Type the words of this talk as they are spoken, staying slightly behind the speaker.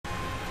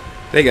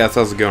Hey guys,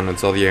 how's it going?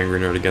 It's the Angry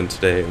Nerd again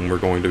today, and we're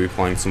going to be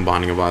playing some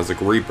Binding of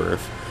Isaac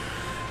Rebirth.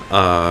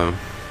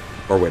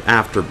 Or wait,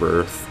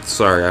 Afterbirth.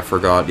 Sorry, I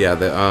forgot. Yeah,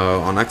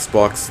 on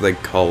Xbox they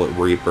call it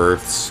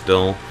Rebirth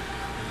still.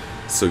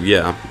 So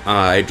yeah,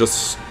 I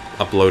just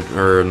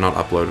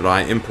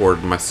I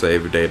imported my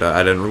save data.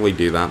 I didn't really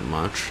do that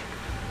much.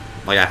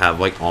 Like, I have,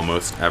 like,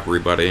 almost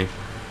everybody.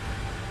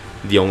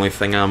 The only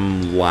thing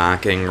I'm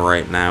lacking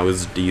right now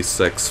is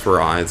D6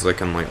 for Isaac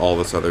and, like, all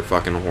this other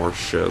fucking horse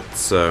shit,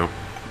 so...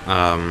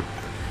 How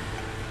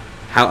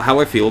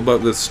I feel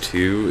about this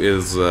too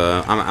is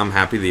I'm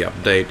happy the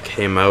update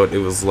came out. It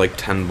was like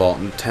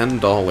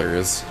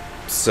 $10,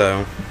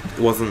 so it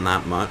wasn't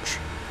that much.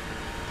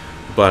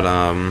 But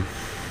I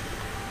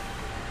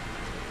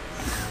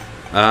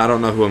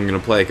don't know who I'm gonna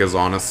play, because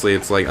honestly,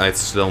 it's like I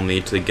still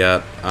need to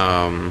get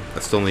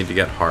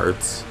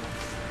hearts,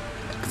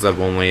 because I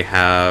only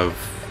have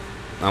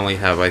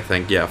I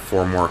think, yeah,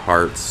 4 more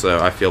hearts. So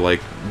I feel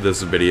like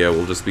this video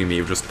will just be me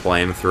just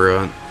playing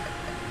through it.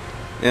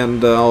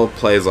 And I'll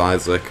play as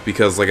Isaac,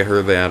 because, like, I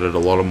heard they added a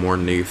lot of more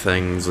new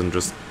things and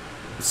just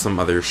some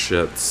other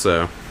shit,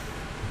 so...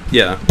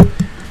 yeah.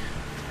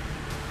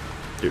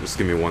 Dude, just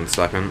give me 1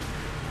 second.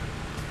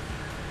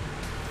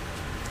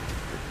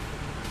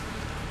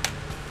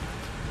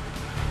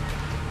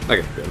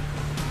 Okay, good.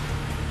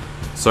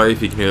 Sorry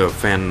if you can hear a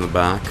fan in the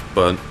back,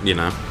 but, you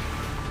know.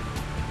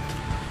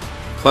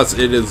 Plus,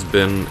 it has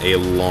been a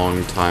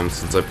long time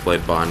since I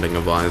played Binding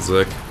of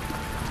Isaac.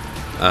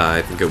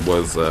 I think it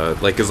was,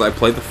 like, because I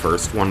played the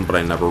first one, but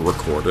I never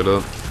recorded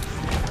it.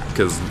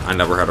 Because I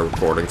never had a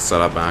recording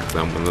set up back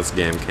then when this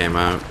game came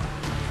out.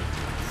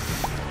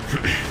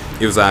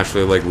 It was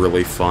actually, like,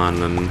 really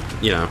fun, and,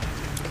 you know,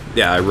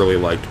 yeah, I really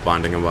liked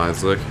Binding of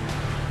Isaac.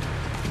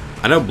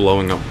 I know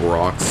blowing up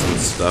rocks and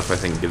stuff, I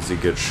think, gives you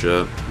good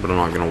shit, but I'm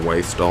not gonna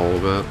waste all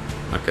of it.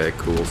 Okay,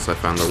 cool, so I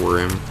found a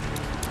room.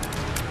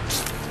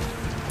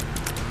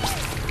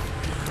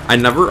 I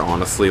never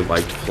honestly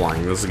liked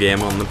playing this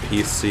game on the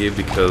PC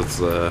because,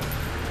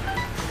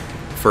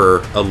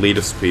 for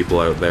elitist people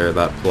out there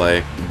that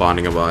play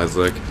Binding of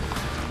Isaac,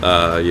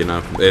 you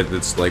know,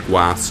 it's like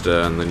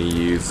Wasta, and then you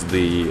use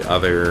the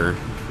other,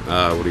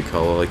 what do you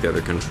call it, like the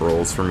other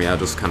controls. For me, I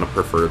just kind of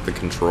preferred the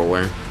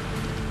controller.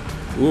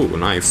 Ooh,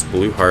 nice,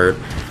 blue heart.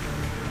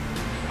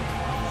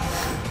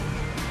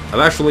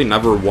 I've actually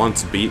never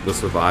once beat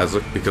this with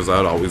Isaac because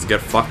I'd always get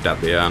fucked at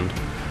the end.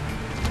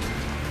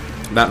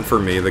 That, for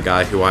me, the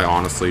guy who I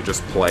honestly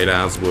just played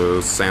as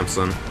was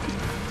Samson.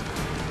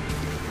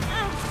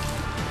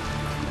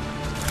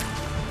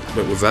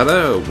 Wait, was that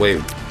a...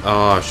 wait,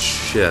 oh,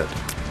 shit.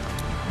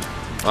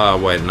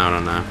 Wait,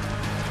 no.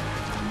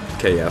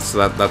 Okay, yeah,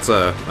 so that's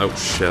a... oh,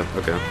 shit,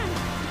 okay.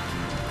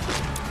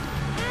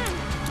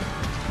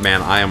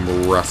 Man, I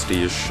am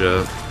rusty as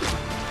shit.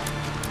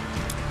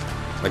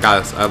 Like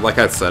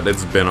I said,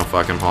 it's been a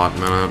fucking hot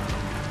minute.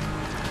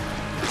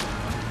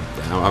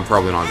 I'm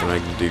probably not gonna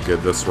do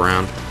good this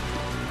round.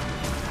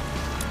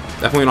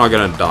 Definitely not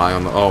gonna die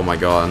on the... oh my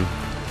god.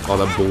 Oh,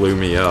 that blew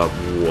me up.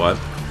 What?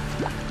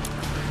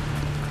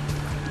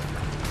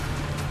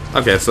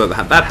 Okay, so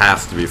that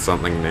has to be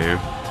something new.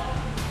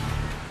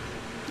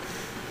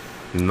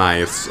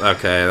 Nice.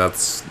 Okay,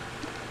 that's,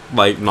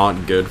 like,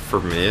 not good for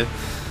me.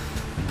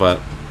 But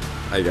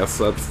I guess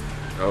that's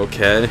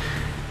okay.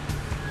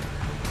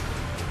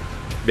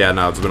 Yeah,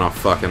 no, it's been a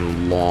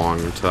fucking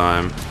long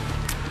time.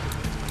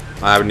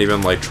 I haven't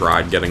even, like,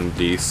 tried getting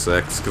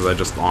D6, because I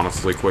just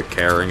honestly quit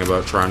caring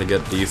about trying to get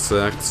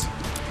D6.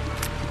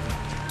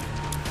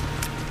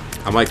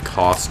 I might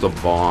cost a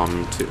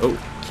bomb to... oh,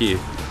 key.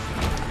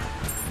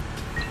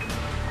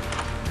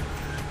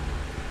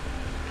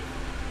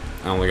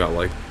 I only got,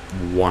 like,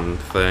 1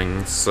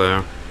 thing,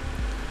 so...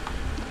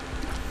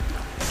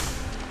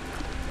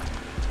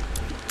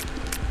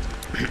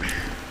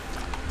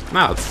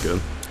 nah, that's good.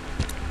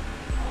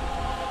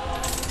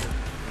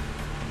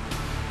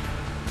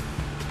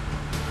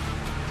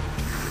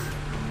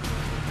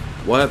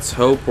 Let's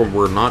hope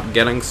we're not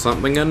getting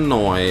something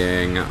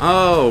annoying.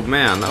 Oh,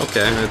 man,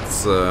 okay,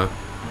 it's,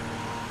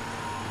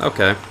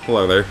 okay,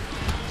 hello there.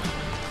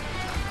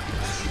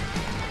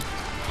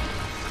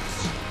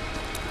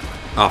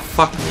 Oh,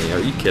 fuck me, are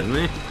you kidding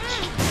me?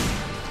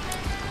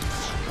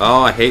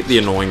 Oh, I hate the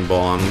annoying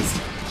bombs.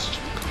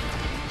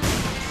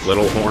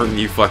 Little horn,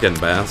 you fucking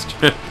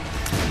bastard.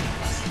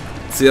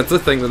 See, that's the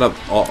thing that I've...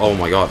 oh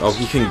my god, oh,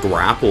 he can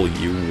grapple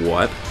you,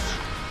 what?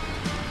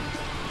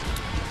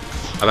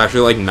 I've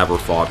actually, like, never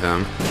fought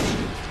him.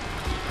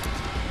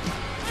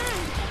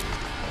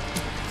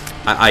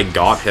 I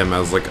got him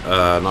as, like,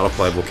 not a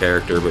playable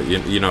character, but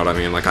you know what I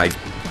mean, like,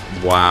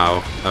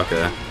 wow,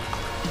 okay.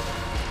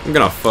 I'm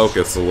gonna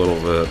focus a little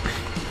bit.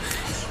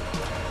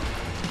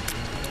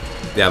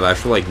 Yeah, I've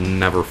actually, like,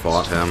 never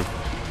fought him.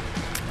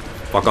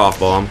 Fuck off,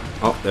 bomb.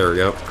 Oh, there we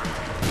go.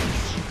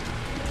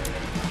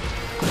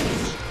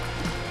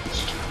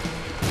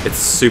 It's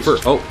super...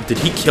 oh, did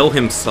he kill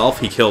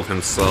himself? He killed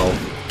himself.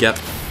 Get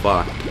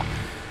fucked.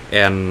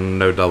 And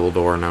no double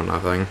door, no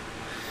nothing.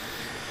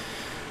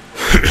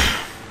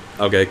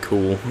 Okay,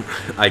 cool.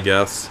 I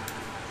guess.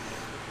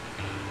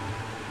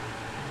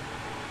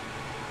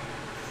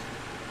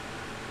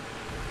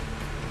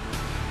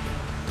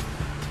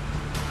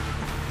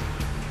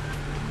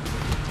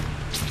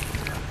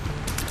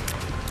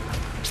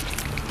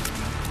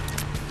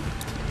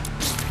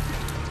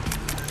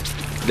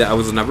 Yeah, I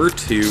was never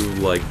too,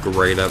 like,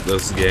 great at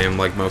this game.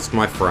 Like, most of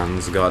my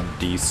friends got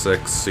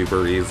D6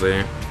 super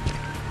easy.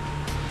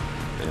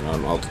 You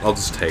know, I'll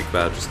just take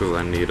that just because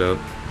I need it.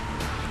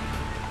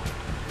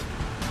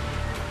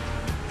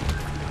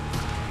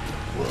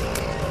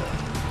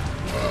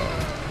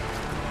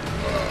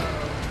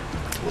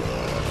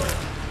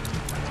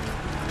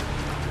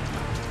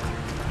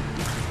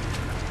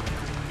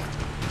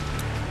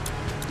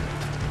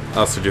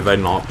 Oh, so do they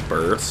not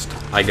burst?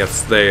 I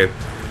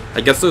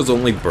guess those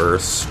only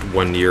burst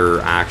when you're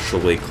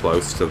actually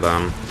close to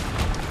them.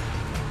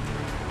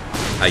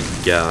 I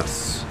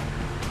guess.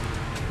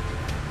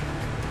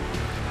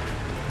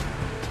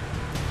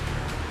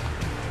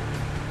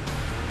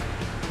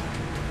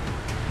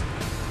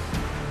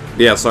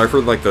 Yeah, sorry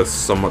for, like, the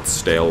somewhat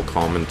stale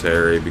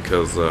commentary,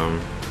 because,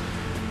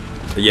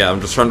 yeah,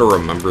 I'm just trying to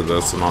remember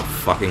this and not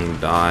fucking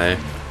die.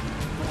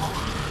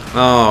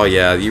 Oh,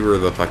 yeah, you were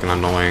the fucking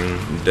annoying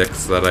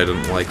dicks that I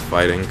didn't like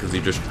fighting, because you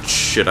just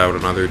shit out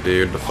another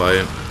dude to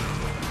fight.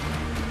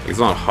 He's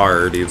not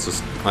hard, he's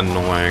just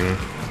annoying.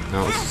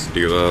 Now let's just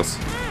do this.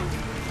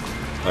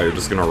 Oh, you're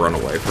just gonna run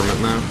away from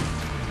it now?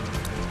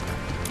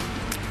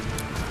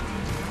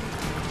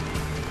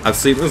 I've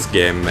seen this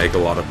game make a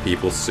lot of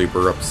people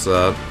super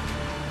upset.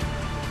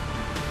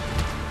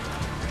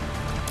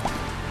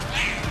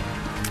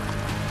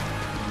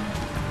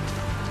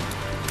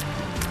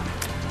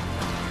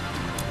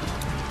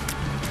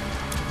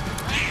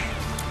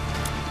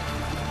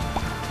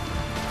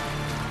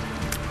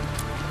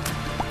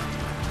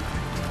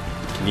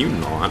 Can you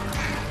not?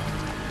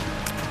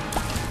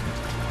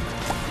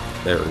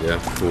 There we go.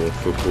 Cool,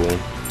 cool, cool.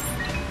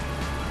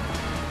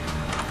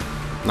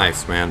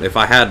 Nice, man. If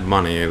I had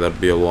money, that'd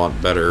be a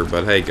lot better,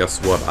 but hey, guess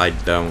what? I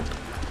don't.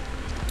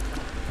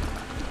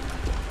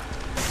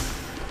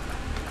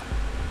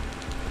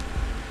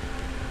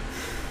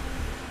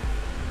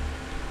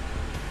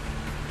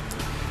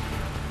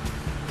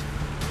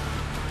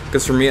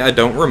 Because for me, I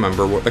don't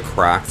remember what the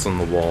cracks on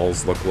the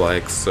walls look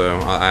like, so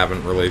I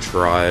haven't really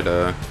tried,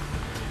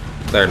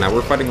 There, now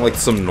we're fighting, like,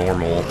 some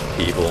normal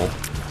people.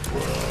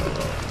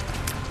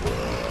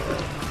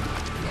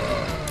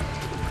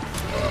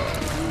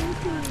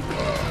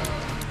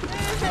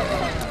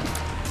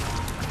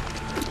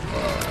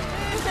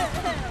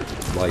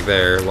 Like,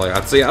 there, like,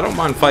 I'd say I don't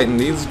mind fighting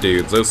these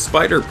dudes. Those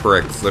spider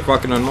pricks, they're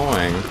fucking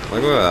annoying.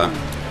 Like, look at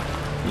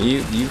that.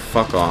 You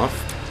fuck off,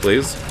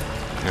 please.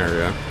 There we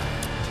go.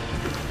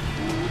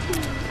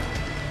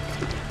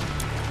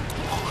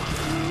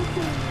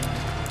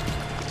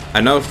 I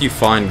know if you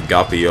find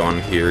Guppy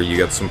on here, you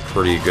get some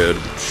pretty good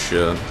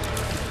shit.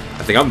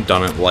 I think I've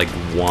done it, like,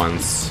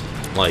 once.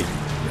 Like,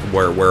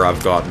 where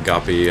I've got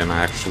Guppy and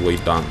actually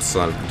done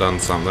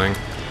something.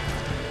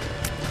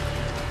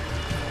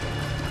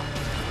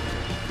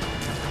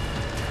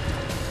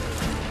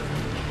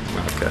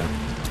 Okay.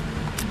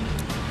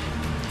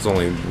 There's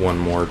only one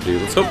more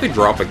dude. Let's hope they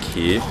drop a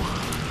key.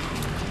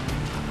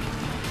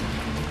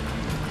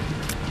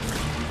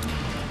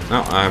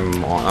 No,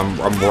 I'm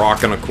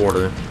rocking a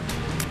quarter.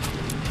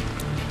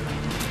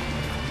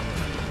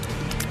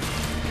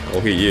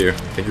 Look at you.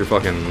 Think you're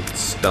fucking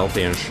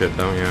stealthy and shit,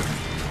 don't you?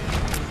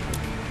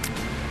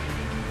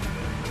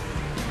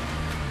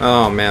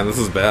 Oh man, this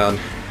is bad.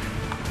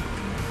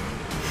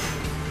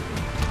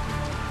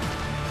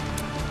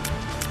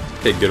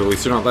 Okay, good, at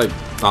least you're not like...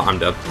 Oh, I'm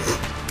dead.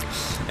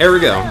 There we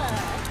go.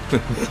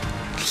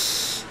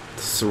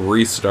 It's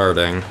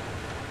restarting.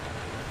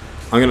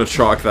 I'm gonna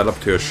chalk that up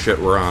to a shit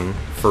run,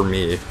 for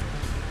me.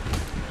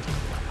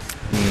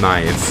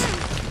 Nice.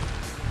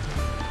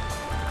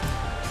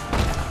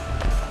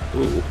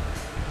 Ooh.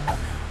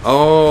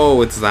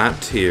 Oh, it's that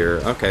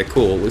tier. Okay,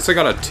 cool. At least I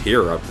got a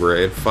tier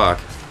upgrade. Fuck.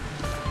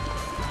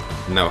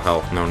 No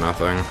health, no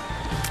nothing.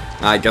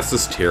 I guess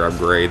this tier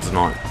upgrade's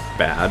not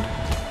bad.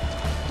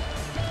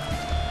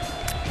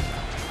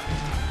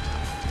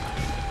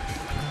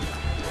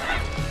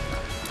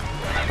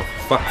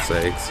 For fuck's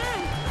sakes.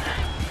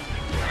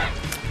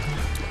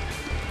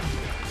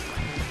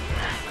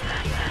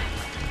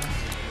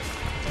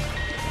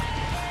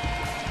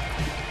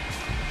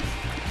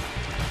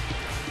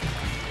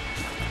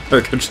 I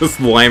could just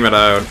lame it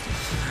out.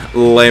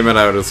 Lame it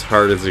out as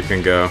hard as you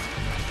can go.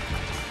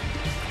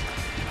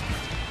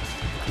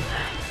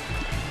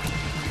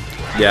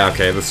 Yeah,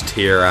 okay, this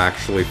tier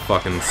actually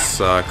fucking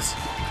sucks.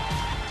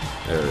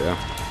 There we go.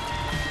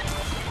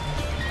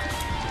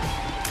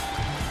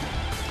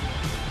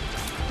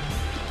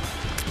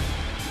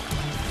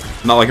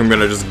 Not like I'm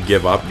gonna just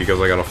give up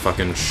because I got a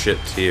fucking shit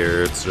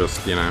tier, it's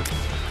just, you know.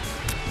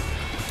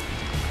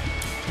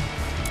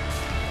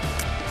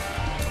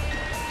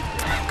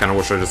 Kinda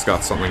wish I just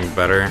got something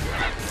better.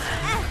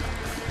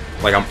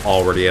 Like, I'm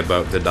already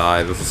about to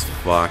die. This is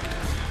fucked.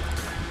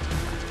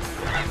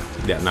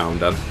 Yeah, no, I'm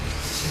dead.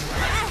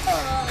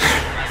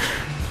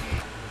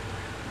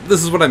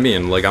 This is what I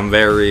mean. Like, I'm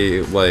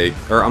very, like...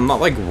 Or, I'm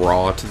not, like,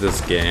 raw to this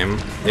game.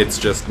 It's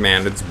just,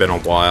 man, it's been a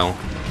while.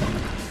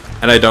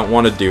 And I don't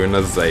want to do an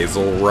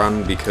Azazel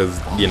run because,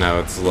 you know,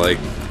 it's like...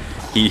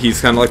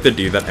 He's kind of like the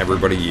dude that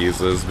everybody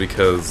uses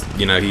because,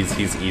 you know, he's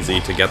easy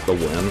to get the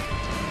win.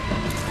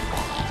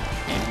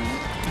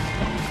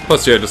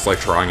 Plus, yeah, just like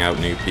trying out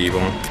new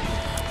people.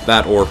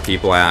 That or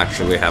people I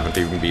actually haven't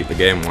even beat the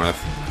game with.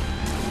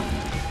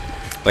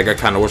 Like, I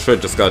kind of wish I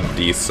just got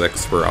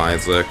D6 for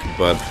Isaac,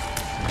 but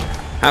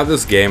how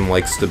this game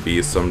likes to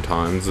be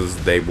sometimes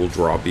is they will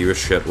drop you a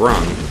shit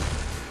run.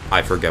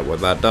 I forget what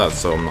that does,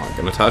 so I'm not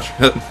gonna touch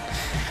it.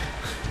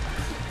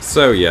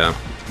 So, yeah.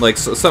 Like,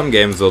 so some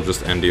games, they'll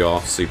just end you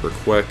off super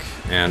quick,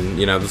 and,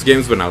 you know, this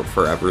game's been out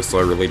forever, so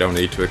I really don't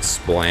need to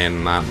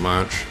explain that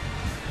much.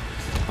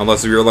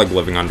 Unless if you're, like,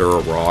 living under a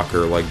rock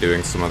or, like,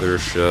 doing some other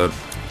shit.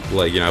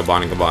 Like, you know,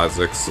 Binding of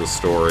Isaac's a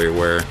story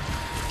where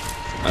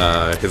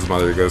his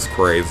mother goes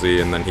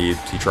crazy, and then he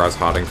tries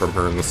hiding from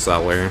her in the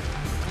cellar.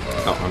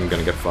 Oh, I'm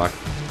gonna get fucked.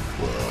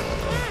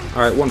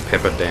 Alright, 1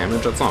 pip of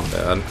damage, that's not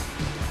bad.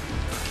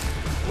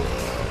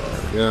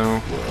 There we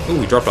go. Ooh,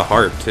 we dropped a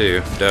heart,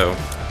 too. Dope.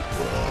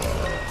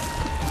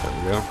 There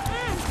we go.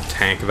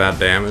 Tank that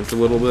damage a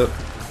little bit.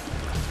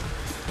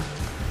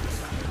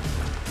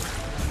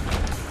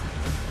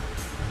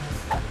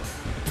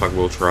 Fuck,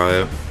 we'll try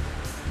it.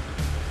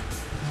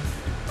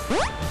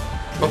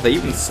 Oh, they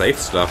even safe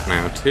stuff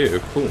now, too.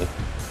 Cool.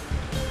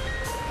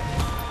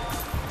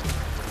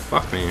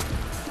 Fuck me.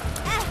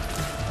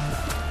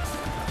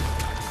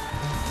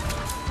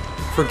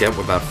 I forget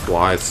what that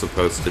fly is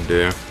supposed to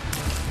do.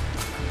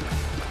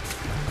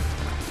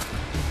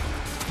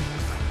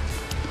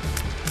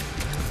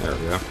 There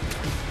we go.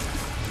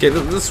 Okay,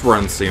 this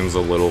run seems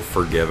a little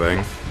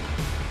forgiving.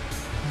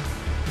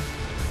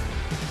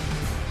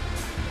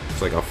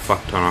 It's like a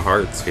fuck ton of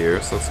hearts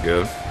here, so that's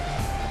good.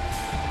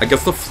 I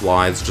guess the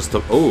fly's just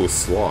a— oh,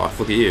 Sloth,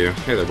 look at you.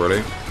 Hey there,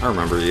 buddy. I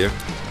remember you.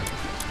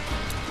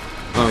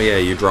 Oh yeah,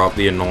 you dropped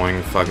the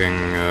annoying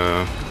fucking,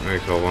 what do you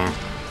call that?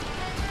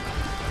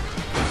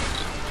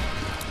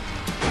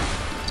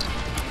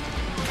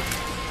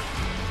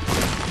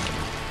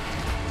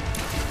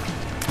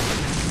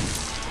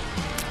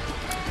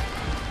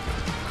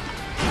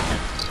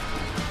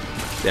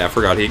 Yeah, I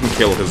forgot, he can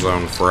kill his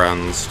own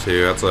friends,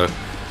 too. That's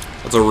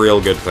a real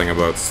good thing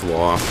about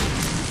Sloth.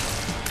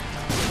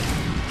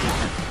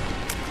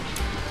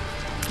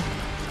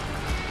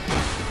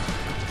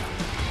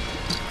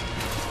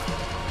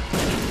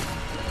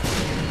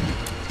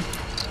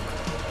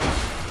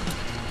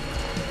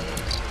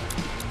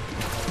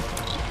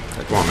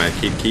 Come on, man,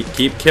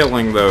 keep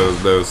killing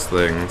those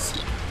things.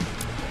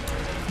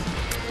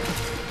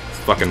 It's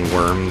fucking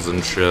worms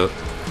and shit.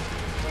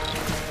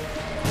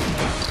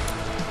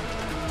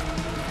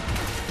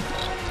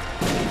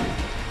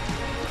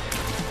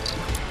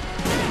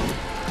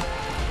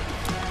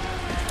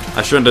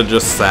 I shouldn't have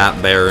just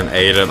sat there and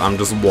ate it. I'm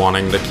just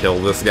wanting to kill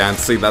this guy. And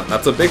see,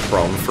 that's a big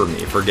problem for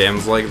me for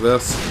games like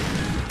this.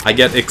 I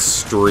get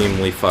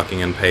extremely fucking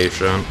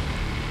impatient.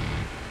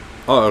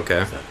 Oh,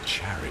 okay. The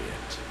chariot.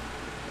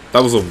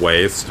 That was a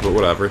waste, but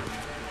whatever.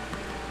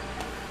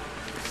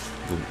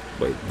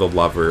 Wait, the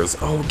lovers.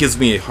 Oh, it gives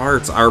me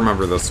hearts. I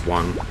remember this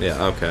one.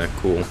 Yeah, okay,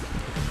 cool.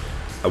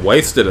 I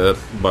wasted it,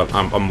 but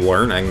I'm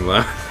learning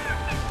though.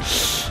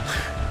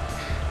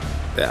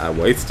 Yeah, I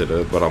wasted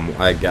it, but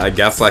I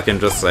guess I can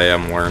just say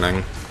I'm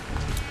learning.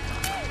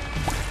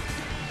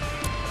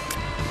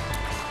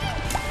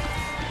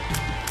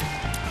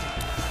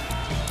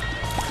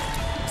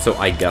 So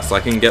I guess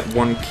I can get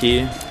 1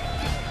 key.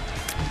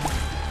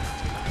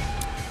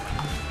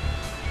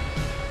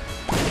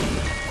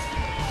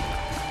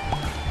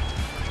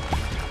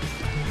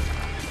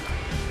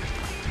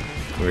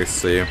 Let me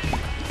see.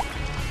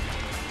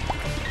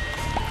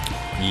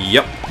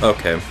 Yep,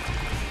 okay.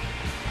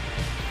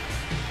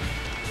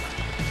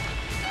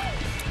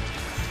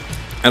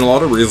 And a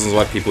lot of reasons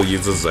why people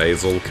use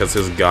Azazel, because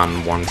his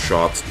gun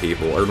one-shots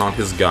people. Or not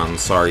his gun,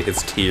 sorry,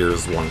 his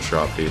tears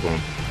one-shot people.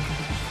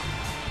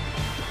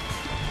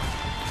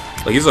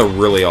 Like, he's a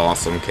really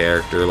awesome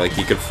character. Like,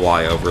 he could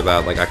fly over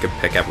that. Like, I could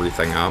pick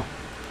everything up.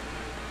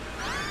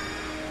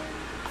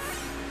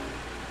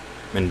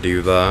 And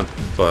do that.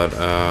 But,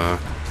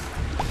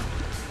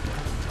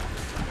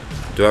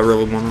 do I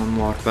really want to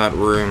unlock that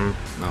room?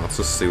 No, let's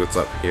just see what's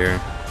up here.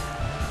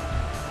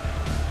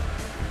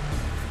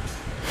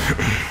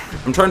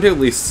 I'm trying to at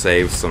least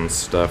save some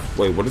stuff.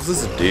 Wait, what does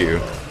this do?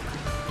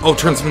 Oh, it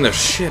turns me into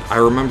shit. I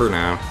remember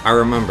now. I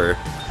remember.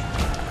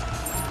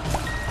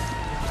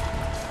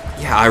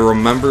 Yeah, I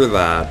remember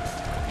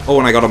that. Oh,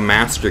 and I got a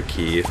master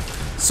key.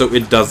 So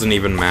it doesn't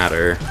even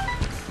matter.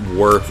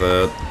 Worth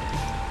it.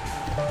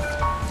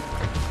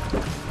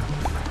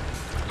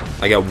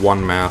 I got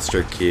 1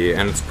 master key,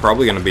 and it's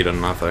probably gonna be to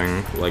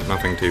nothing. Like,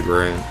 nothing too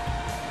great.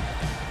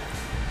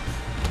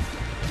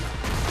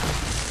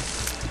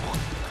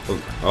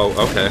 Oh,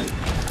 okay.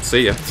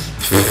 See ya.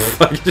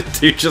 Fucking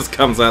dude just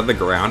comes out of the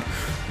ground.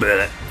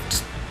 Blech.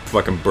 Just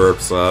fucking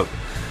burps up.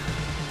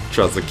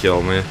 Tries to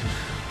kill me.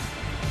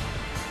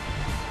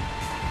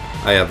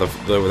 Oh yeah,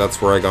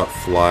 that's where I got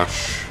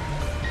flush.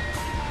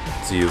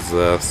 Let's use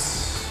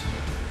this.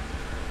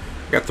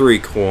 I got 3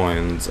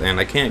 coins, and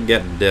I can't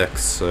get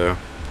dicks, so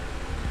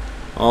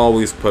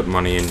Always put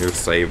money in your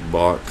save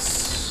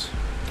box.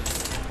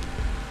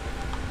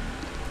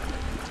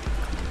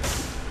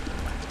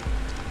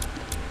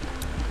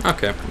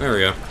 Okay, there we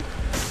go.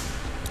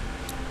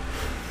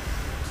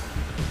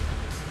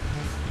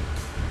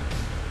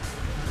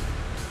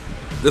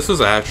 This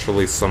was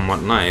actually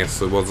somewhat nice.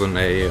 It wasn't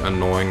a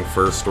annoying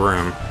first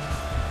room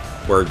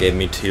where it gave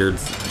me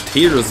tears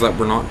that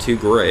were not too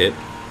great.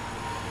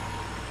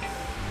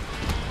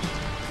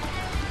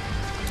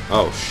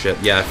 Oh shit,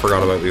 yeah, I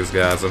forgot about these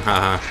guys, and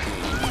haha.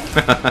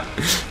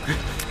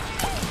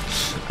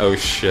 Oh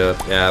shit,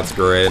 yeah, that's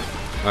great.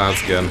 Oh,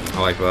 that's good, I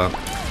like that.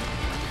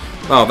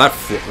 Oh,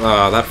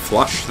 that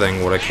flush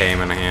thing would've came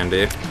in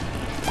handy.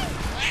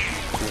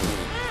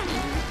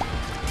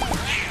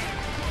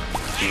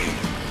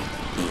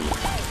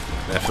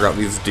 I forgot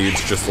these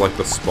dudes just like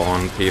the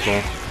spawn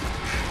people.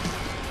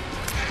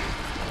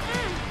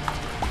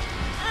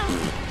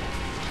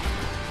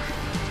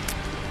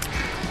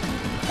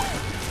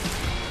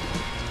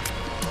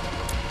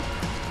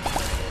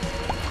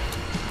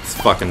 It's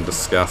fucking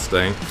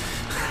disgusting.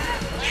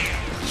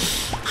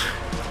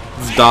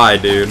 Just die,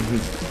 dude.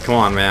 Come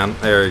on, man.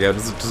 There you go.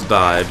 Just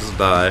die. Just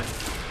die.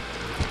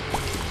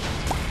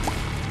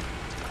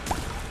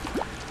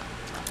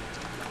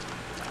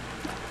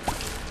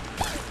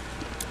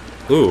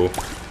 Ooh.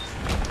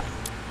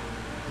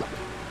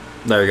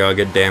 There you go,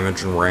 get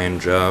damage and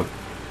range up.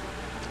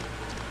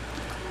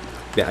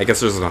 Yeah, I guess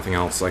there's nothing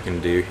else I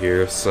can do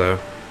here, so...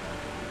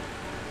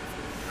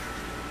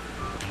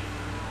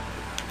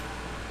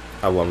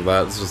 I love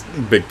that, it's just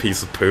a big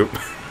piece of poop.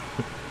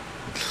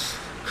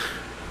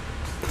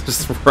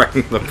 Just right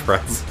in the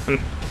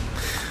present.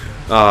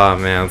 Oh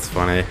man, it's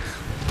funny.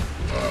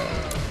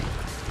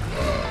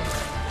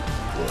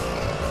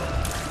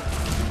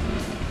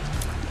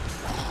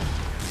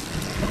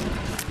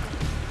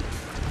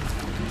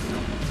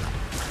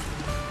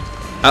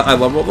 I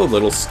love all the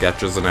little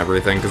sketches and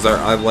everything, because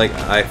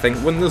I think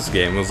when this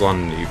game was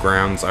on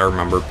Newgrounds, I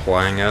remember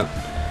playing it.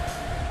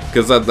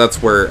 Because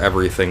that's where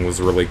everything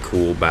was really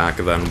cool back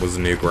then, was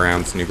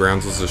Newgrounds.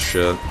 Newgrounds was the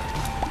shit.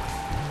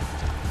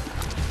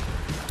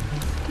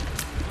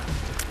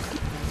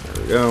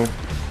 There we go.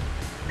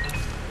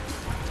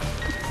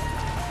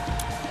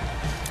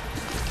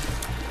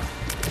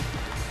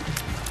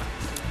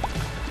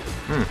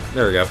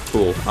 There we go,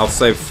 cool. I'll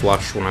save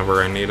flush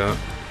whenever I need it.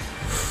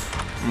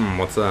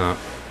 What's that?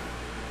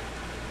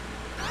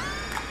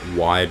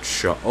 Wide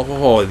shot.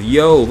 Oh,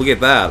 yo, look at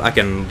that. I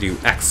can do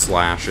X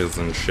slashes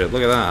and shit.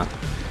 Look at that.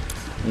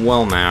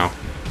 Well, now.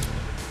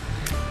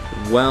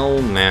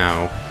 Well,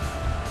 now.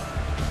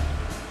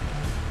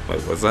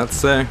 Wait, what's that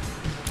say?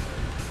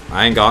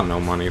 I ain't got no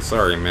money.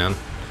 Sorry, man.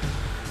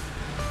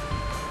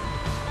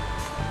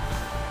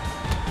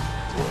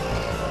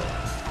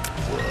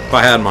 If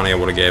I had money, I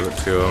would have gave it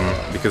to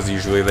him, because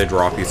usually they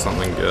drop you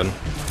something good.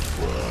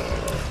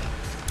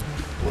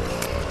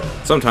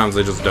 Sometimes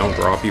they just don't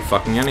drop you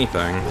fucking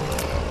anything.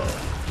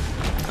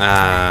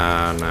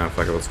 Ah, no,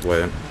 fuck it, let's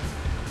wait.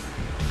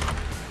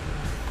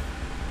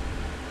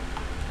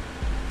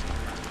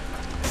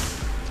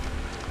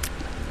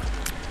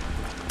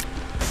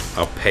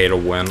 Oh, pay to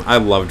win. I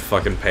loved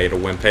fucking pay to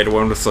win. Pay to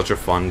win was such a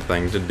fun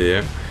thing to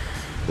do.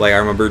 Like, I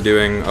remember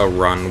doing a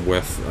run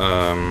with,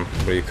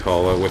 what do you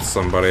call it, with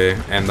somebody,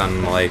 and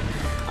then, like,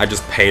 I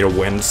just pay to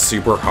win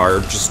super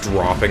hard, just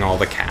dropping all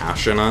the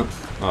cash in it.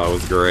 Oh, it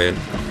was great.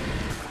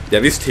 Yeah,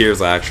 these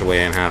tiers actually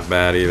ain't half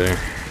bad either.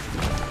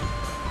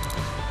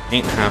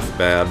 Ain't half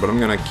bad, but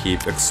I'm gonna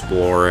keep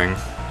exploring.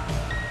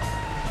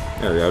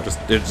 There we go,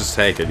 just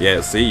take it.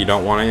 Yeah, see, you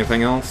don't want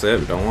anything else? Yeah,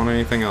 you don't want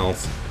anything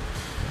else.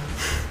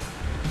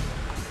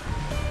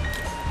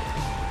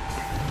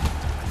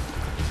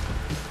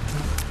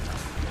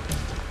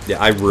 Yeah,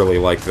 I really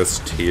like this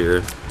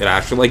tier. It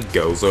actually, like,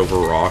 goes over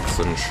rocks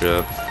and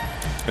shit.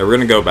 Yeah, we're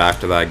gonna go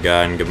back to that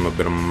guy and give him a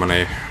bit of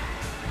money.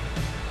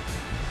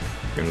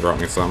 Gonna drop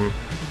me something?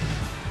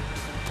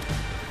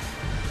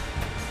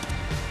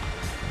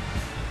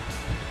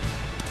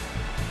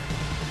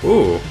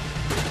 Ooh.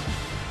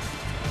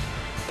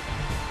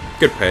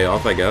 Good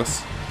payoff, I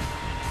guess.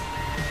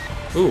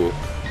 Ooh.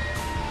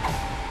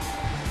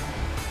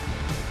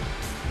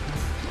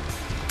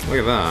 Look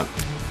at that.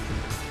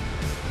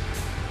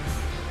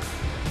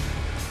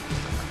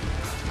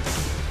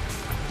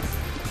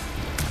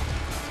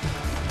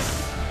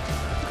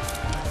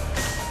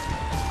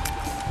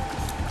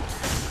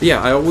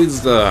 Yeah, I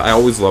always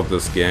loved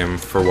this game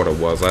for what it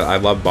was. I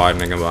love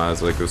Binding of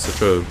Isaac. It was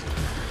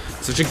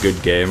such a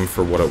good game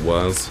for what it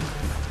was.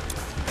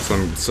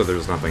 So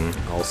there's nothing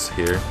else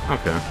here.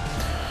 Okay.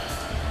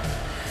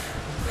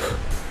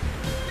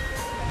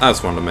 I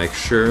just wanted to make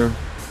sure.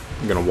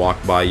 I'm gonna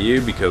walk by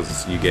you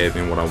because you gave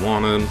me what I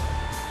wanted.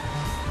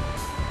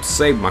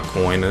 Save my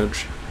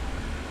coinage.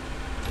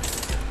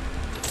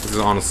 There's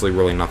honestly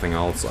really nothing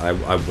else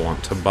I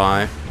want to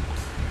buy.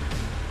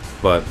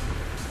 But...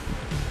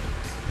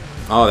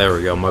 oh, there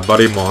we go. My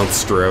buddy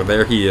Monstro.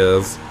 There he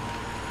is.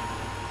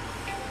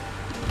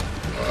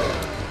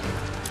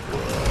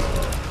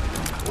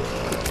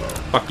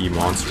 Fuck you,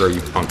 Monstro, you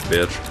punk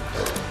bitch.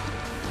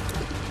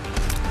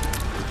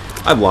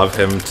 I love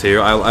him too.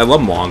 I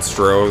love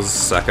Monstro's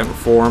second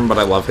form, but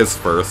I love his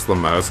first the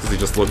most because he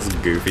just looks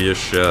goofy as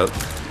shit.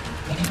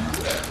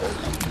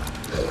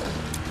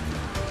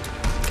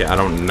 Okay, I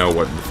don't know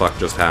what the fuck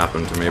just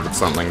happened to me, but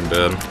something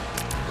did.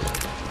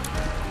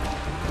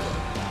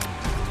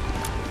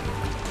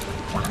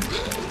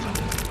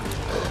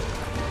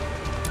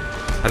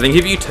 I think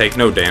if you take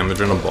no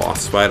damage in a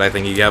boss fight, I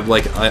think you have,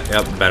 like,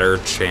 a better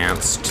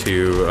chance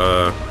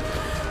to,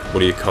 what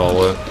do you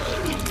call it?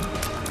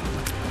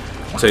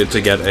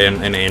 To get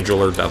an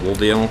angel or devil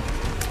deal.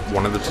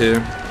 One of the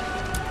two.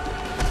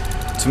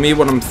 To me,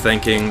 what I'm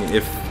thinking,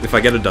 if I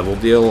get a double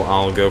deal,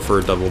 I'll go for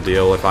a double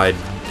deal. If I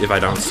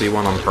don't see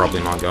one, I'm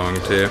probably not going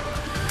to.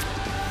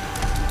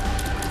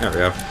 There we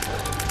go.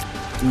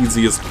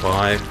 Easy as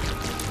pie.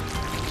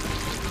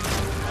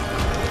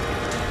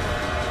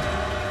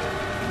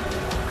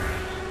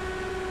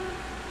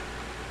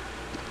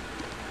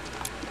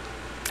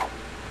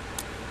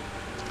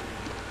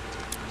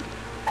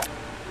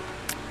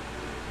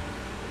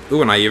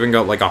 Ooh, and I even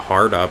got, like, a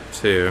heart up,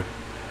 too.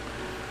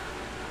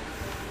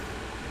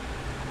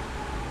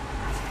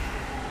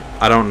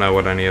 I don't know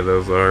what any of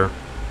those are.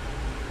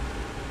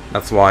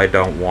 That's why I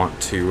don't want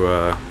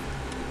to,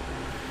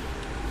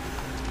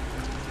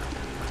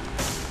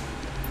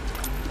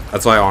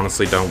 That's why I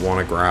honestly don't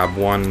want to grab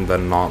one,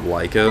 then not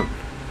like it.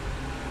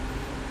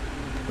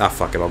 Ah,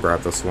 fuck it, I'll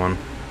grab this one.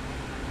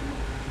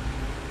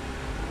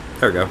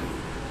 There we go.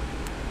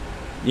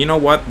 You know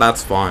what?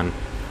 That's fine.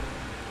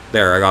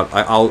 There,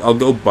 I'll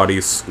go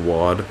Buddy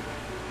Squad.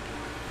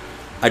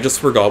 I just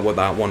forgot what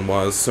that one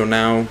was, so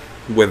now,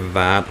 with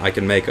that, I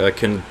can make a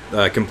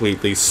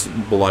completely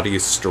bloody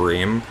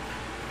stream.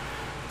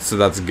 So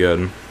that's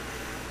good.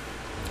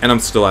 And I'm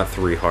still at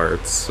 3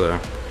 hearts, so...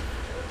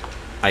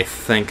 I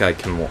think I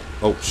can...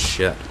 Oh,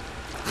 shit.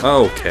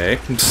 Okay.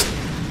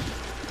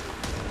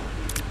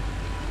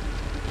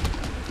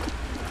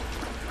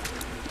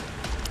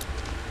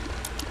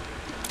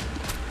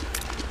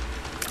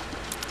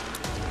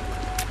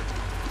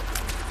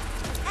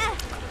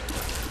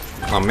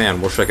 Oh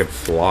man, wish I could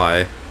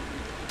fly.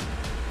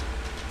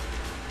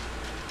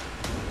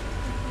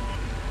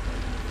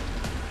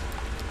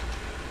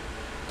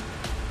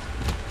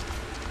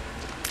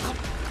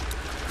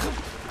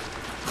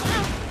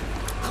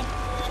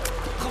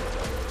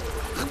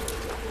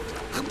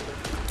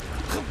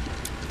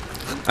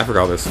 I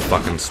forgot those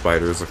fucking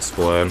spiders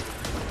explode.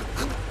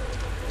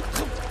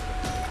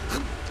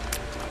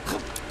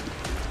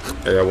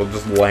 Yeah, we'll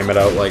just lame it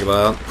out like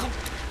that.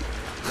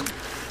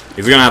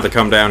 He's gonna have to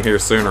come down here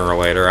sooner or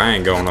later. I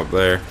ain't going up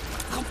there.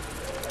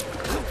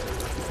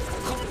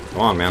 Come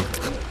on, man.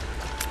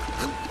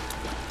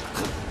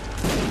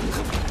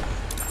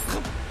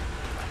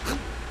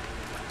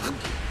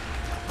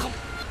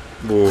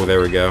 Ooh, there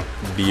we go.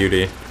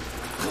 Beauty.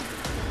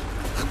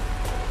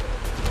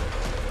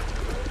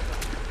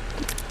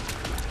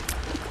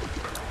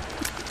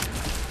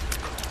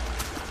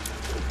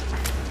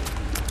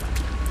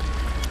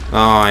 Oh,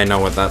 I know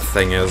what that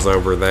thing is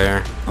over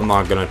there. I'm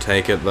not gonna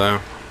take it, though.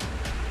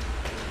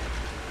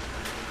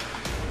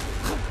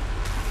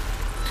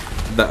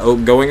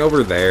 Going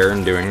over there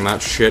and doing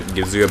that shit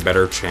gives you a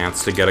better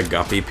chance to get a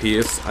guppy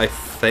piece, I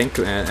think.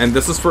 And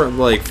this is for,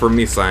 like, for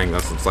me saying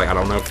this, it's like, I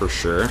don't know for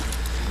sure.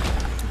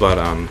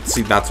 But,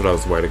 see, that's what I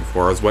was waiting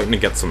for. I was waiting to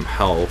get some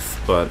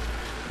health, but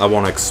I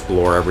want to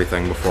explore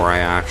everything before I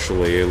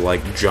actually,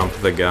 like, jump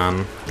the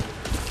gun.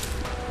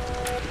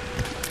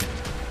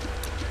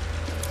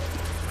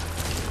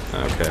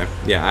 Okay.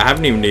 Yeah, I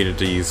haven't even needed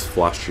to use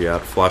Flush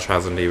yet. Flush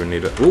hasn't even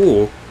needed...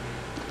 Ooh!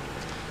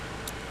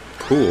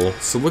 Cool.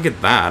 So look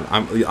at that.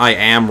 I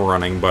am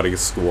running Buddy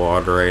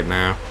Squad right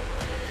now.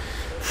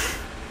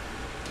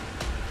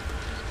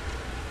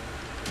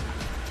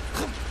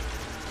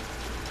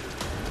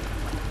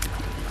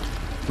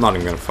 I'm not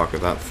even gonna fuck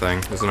with that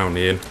thing. There's no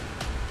need.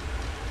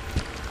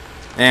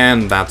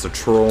 And that's a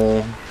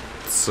troll.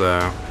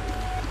 So...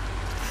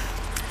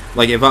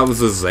 Like, if I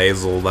was a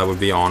Zazel, that would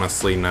be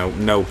honestly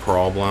no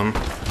problem.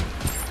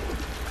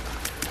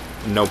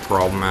 No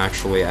problem,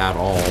 actually, at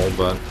all,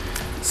 but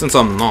since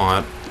I'm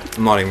not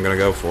even gonna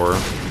go for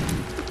it.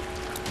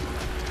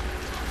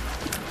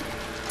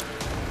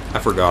 I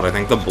forgot, I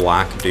think the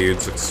black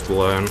dudes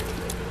explode.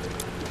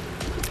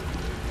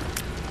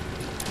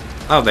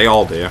 Oh, they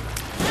all do.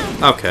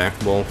 Okay,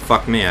 well,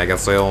 fuck me, I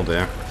guess they all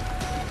do.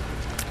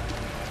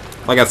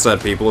 Like I said,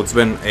 people, it's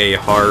been a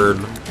hard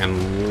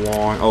and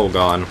long... Oh,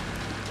 God.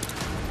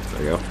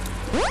 There you go.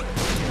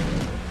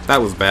 That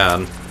was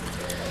bad.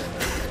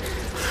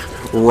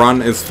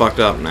 Run is fucked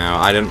up now.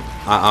 I didn't...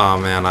 oh,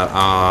 man.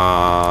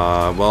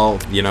 Well,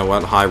 you know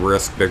what? High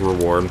risk, big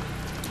reward.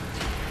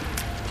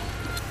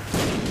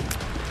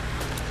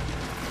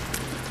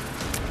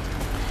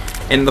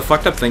 And the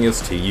fucked up thing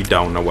is, too, you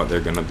don't know what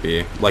they're gonna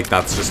be. Like,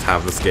 that's just how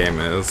this game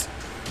is.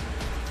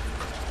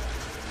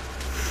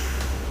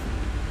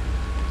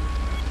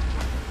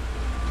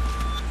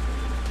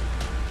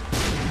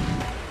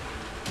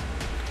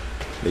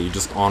 That you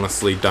just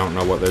honestly don't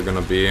know what they're gonna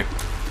be.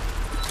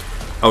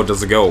 Oh,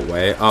 does it go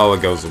away? Oh,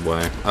 it goes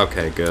away.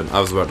 Okay, good.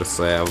 I was about to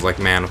say, I was like,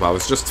 man, if I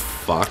was just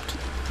fucked,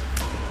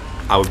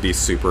 I would be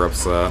super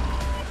upset.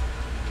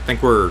 I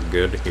think we're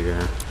good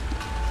here.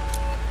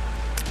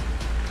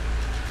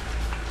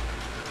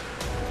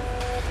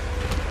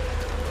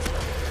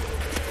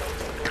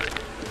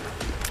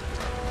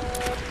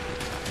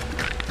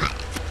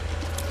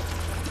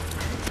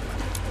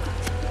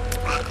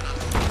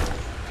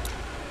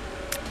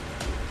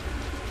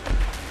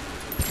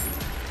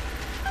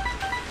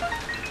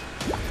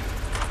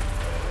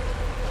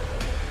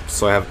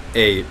 So I have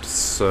 8,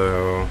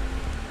 so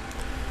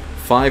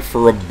 5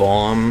 for a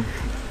bomb,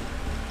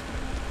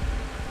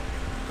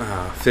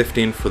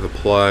 15 for the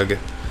plug.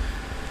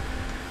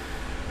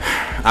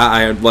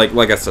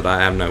 Like I said, I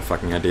have no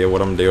fucking idea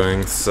what I'm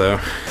doing, so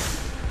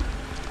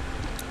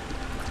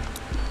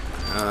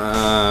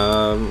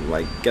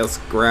I guess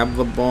grab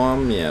the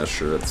bomb. Yeah,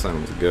 sure, it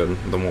sounds good.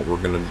 Then what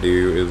we're gonna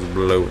do is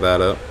blow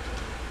that up.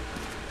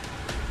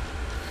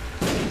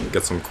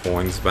 Get some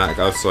coins back.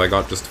 Oh, so I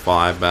got just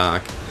 5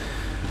 back.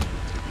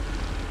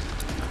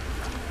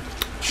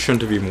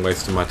 Shouldn't have even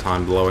wasted my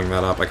time blowing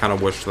that up. I kind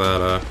of wish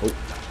that, oh.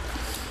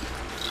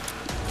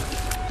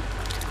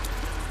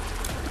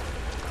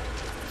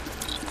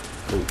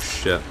 Oh,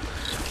 shit.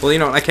 Well, you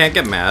know what, I can't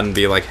get mad and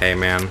be like, hey,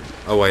 man.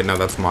 Oh, wait, no,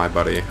 that's my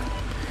buddy.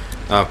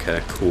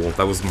 Okay, cool.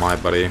 That was my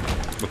buddy.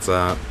 What's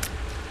that?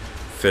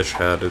 Fish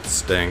head, it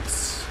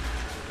stinks.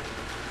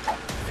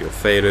 Feel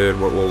faded.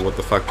 What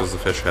the fuck does the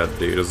fish head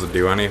do? Does it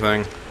do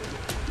anything?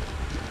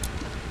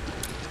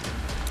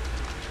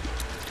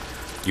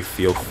 You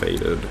feel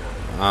faded.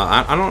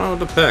 I don't know what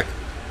to pick.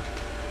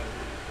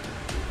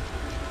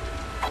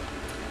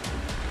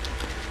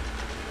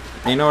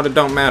 You know what, it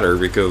don't matter,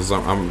 because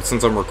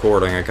since I'm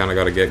recording, I kinda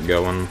gotta get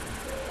going.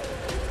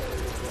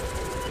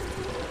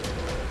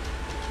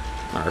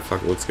 Alright,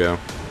 fuck it, let's go.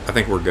 I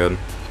think we're good.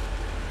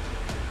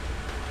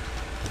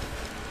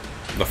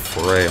 The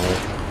Frail.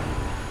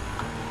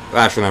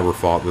 I actually never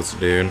fought this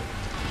dude.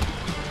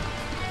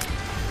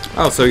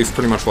 Oh, so he's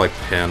pretty much like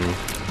Pin.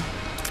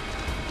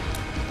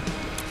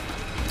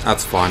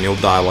 That's fine, you'll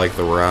die like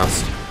the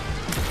rest.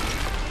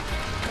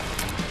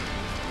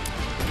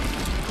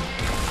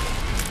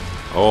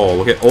 Oh,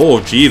 look at— oh,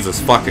 Jesus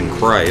fucking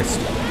Christ.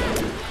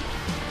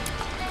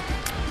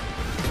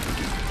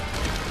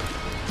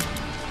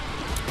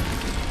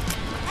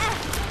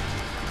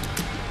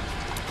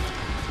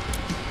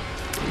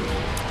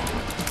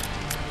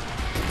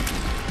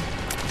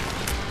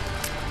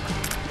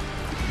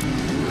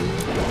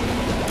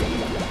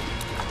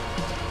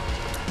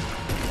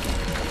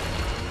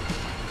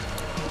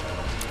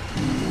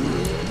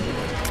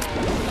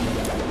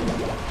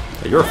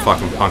 You're a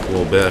fucking punk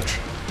little bitch.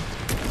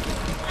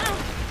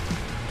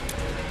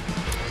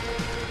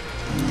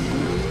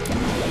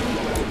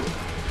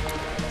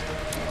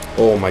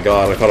 Oh my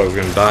god, I thought I was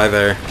gonna die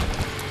there.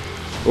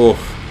 Oh,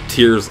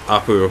 tears,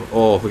 Apu.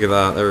 Oh, look at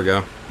that. There we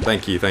go.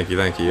 Thank you, thank you,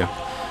 thank you.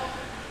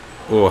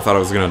 Oh, I thought I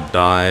was gonna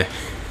die.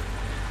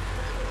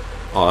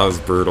 Oh, that was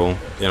brutal.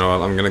 You know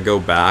what, I'm gonna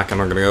go back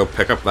and I'm gonna go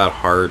pick up that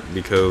heart,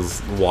 because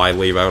why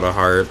leave out a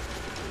heart?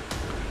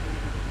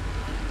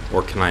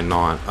 Or can I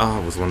not?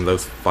 Oh, it was one of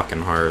those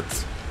fucking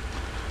hearts.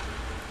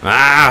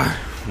 Ah!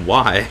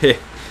 Why?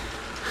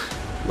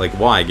 Like,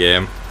 why,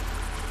 game?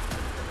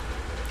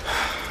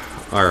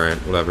 Alright,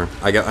 whatever.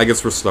 I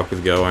guess we're stuck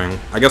with going.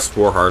 I guess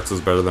 4 hearts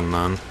is better than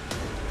none.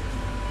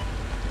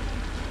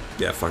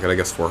 Yeah, fuck it, I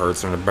guess 4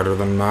 hearts are better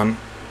than none.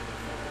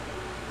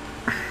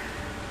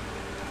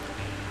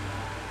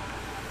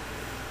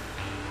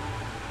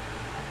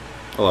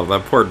 I love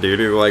that poor dude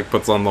who, like,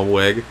 puts on the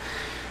wig.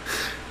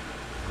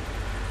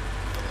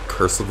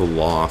 Curse of the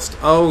Lost.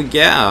 Oh,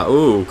 yeah.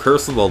 Ooh,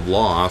 Curse of the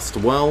Lost.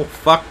 Well,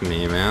 fuck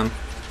me, man.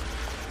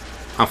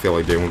 I don't feel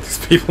like dealing with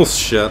these people's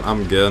shit.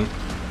 I'm good.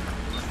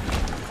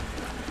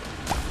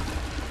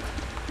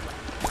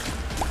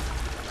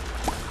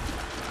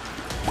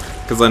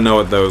 Because I know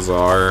what those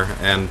are,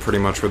 and pretty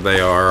much what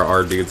they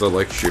are dudes that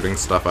like shooting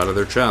stuff out of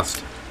their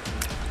chest.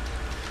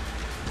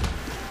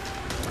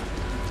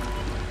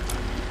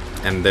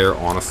 And they're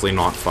honestly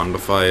not fun to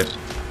fight.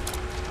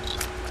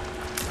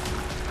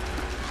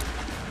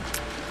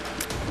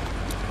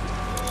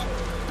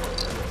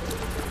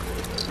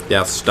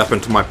 Yeah, step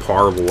into my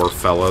parlor,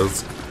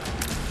 fellas.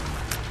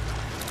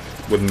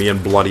 With me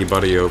and Bloody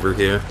Buddy over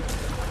here.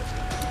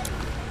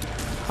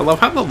 I love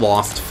how the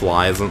Lost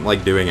Fly isn't,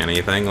 like, doing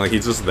anything. Like,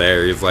 he's just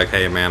there. He's like,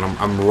 hey, man,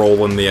 I'm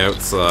rolling the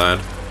outside.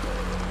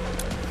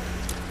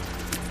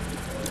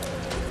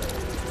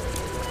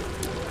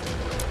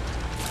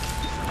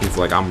 He's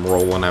like, I'm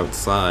rolling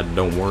outside.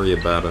 Don't worry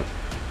about it.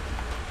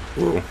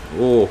 Ooh,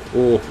 ooh,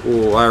 ooh,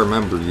 ooh, I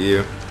remember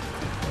you.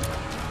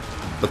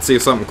 Let's see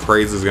if something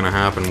crazy is gonna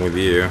happen with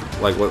you.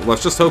 Like,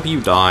 let's just hope you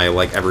die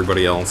like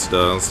everybody else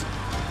does.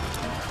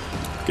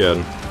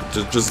 Good.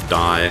 Just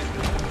die.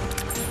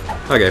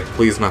 Okay,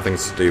 please nothing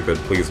stupid.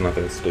 Please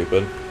nothing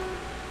stupid.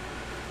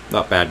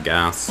 Not bad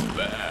gas.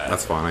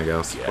 That's fine, I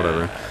guess.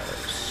 Whatever.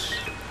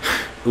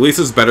 At least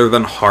it's better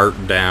than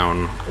heart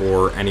down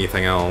or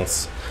anything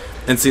else.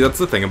 And see, that's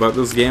the thing about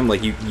this game,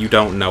 like, you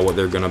don't know what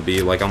they're gonna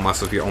be, like,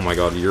 unless if you, oh my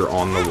god, you're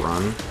on the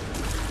run.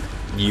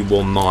 You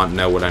will not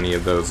know what any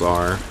of those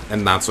are.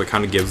 And that's what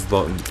kind of gives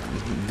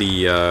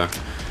the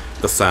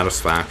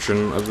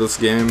satisfaction of this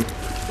game,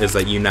 is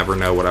that you never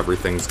know what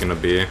everything's gonna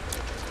be.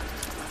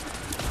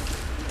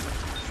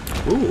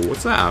 Ooh,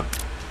 what's that?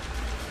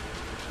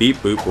 Beep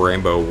boop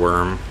rainbow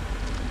worm.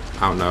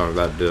 I don't know if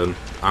that did.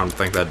 I don't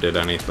think that did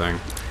anything.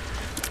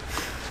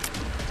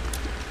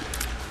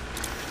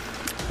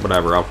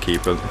 Whatever, I'll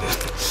keep it.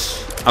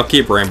 I'll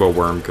keep rainbow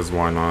worm, because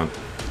why not?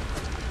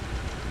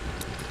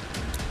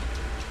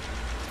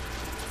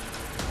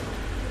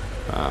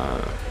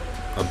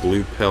 A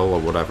blue pill, or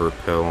whatever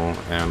pill,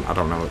 and I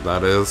don't know what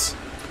that is.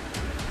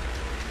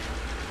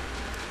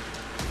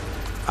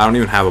 I don't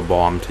even have a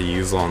bomb to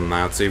use on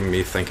that, so even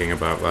me thinking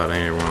about that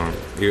anyway.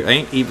 It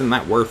ain't even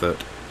that worth it.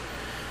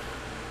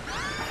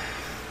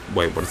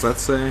 Wait, what does that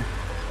say?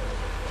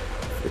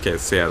 Okay,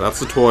 so yeah, that's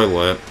the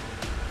toilet.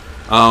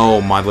 Oh,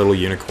 My Little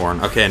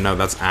Unicorn. Okay, no,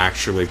 that's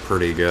actually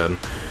pretty good.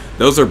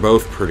 Those are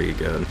both pretty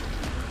good.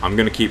 I'm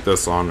gonna keep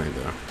this on me,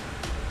 though.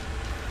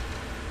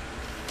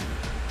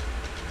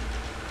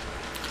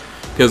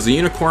 Because the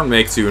unicorn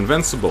makes you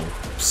invincible,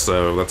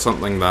 so that's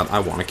something that I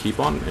want to keep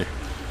on me.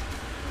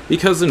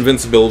 Because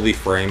invincibility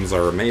frames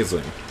are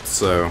amazing,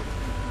 so...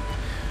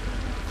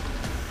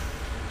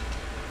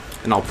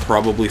 And I'll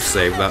probably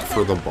save that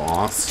for the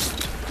boss.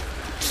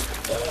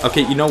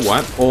 Okay, you know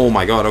what? Oh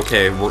my god,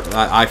 okay,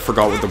 I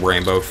forgot what the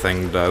rainbow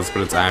thing does,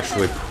 but it's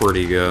actually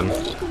pretty good.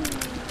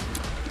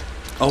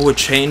 Oh, it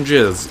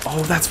changes!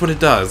 Oh, that's what it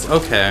does,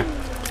 okay.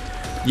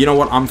 You know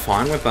what, I'm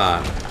fine with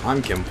that.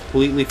 I'm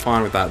completely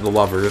fine with that. The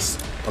lovers,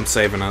 I'm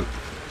saving it.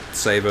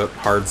 Save it,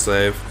 hard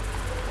save.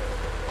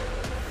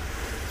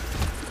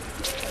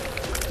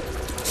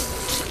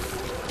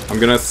 I'm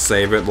gonna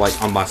save it, like,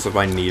 unless if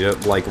I need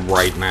it, like,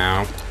 right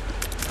now.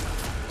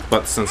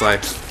 But since I...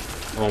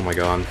 Oh my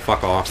god,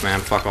 fuck off, man,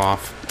 fuck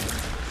off.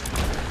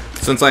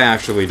 Since I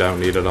actually don't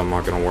need it, I'm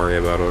not gonna worry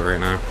about it right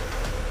now.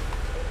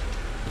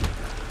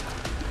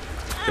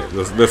 Okay,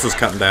 this is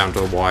cutting down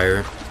to the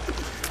wire.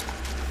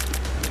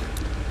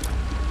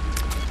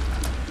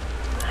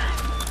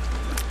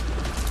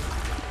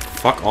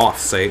 Fuck off,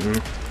 Satan.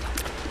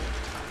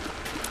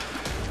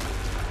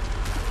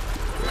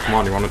 Come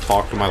on, you want to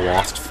talk to my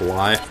lost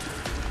fly?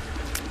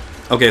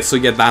 Okay, so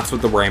yeah, that's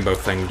what the rainbow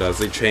thing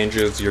does. It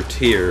changes your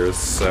tiers,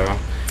 so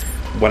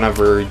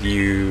whenever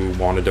you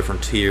want a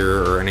different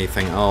tier or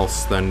anything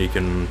else, then you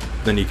can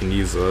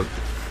use it.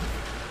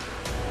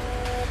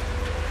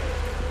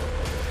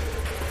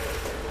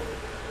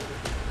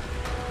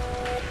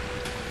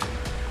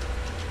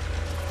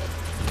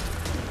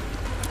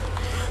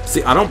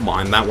 See, I don't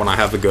mind that when I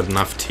have a good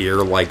enough tier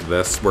like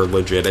this, where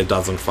legit it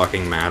doesn't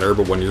fucking matter,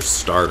 but when you're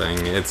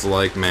starting, it's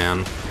like,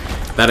 man,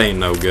 that ain't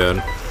no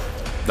good.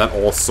 That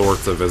all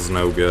sorts of is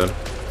no good.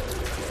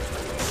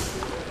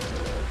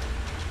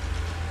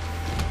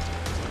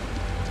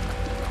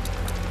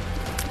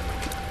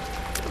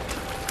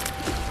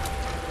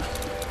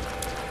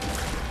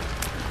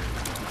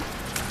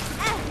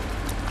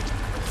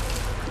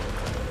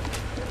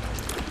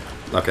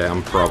 Okay,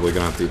 I'm probably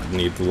gonna have to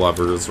need the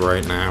levers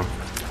right now.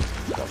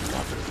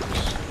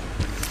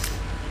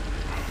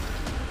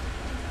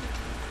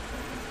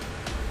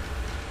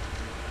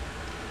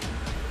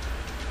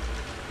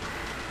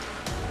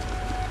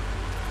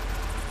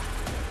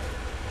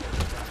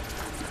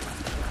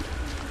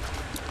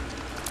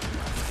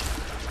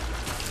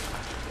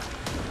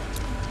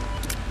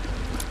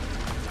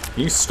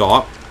 Can you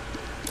stop?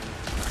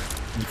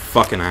 You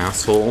fucking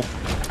asshole.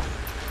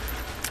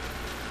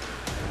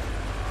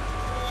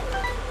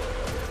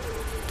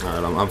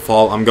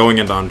 Alright, I'm going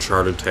into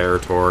uncharted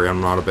territory.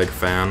 I'm not a big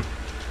fan.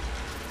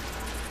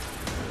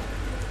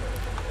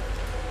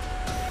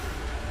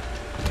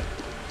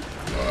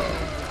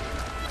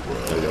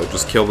 There you go,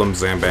 just kill them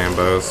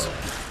Zambambos.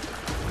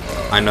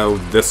 I know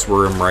this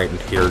room right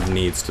here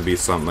needs to be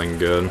something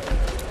good.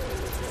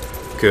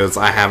 Because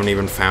I haven't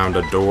even found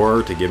a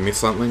door to give me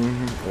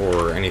something,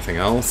 or anything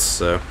else,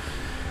 so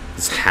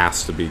this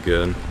has to be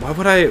good. Why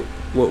would I...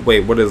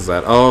 Wait, what is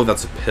that? Oh,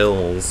 that's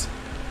pills.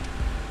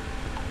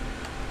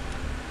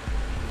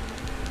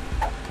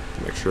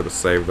 Make sure to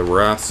save the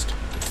rest.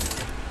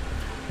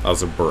 Oh,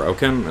 is it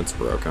broken? It's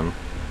broken.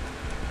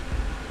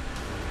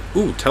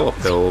 Ooh,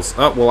 telepills.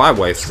 Oh, well, I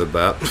wasted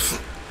that.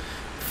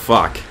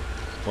 Fuck.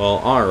 Well,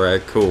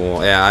 alright,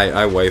 cool. Yeah,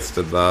 I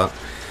wasted that.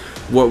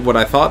 What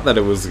I thought that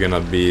it was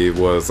gonna be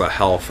was a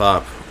health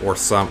up or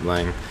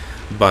something,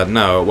 but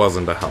no, it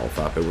wasn't a health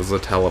up, it was a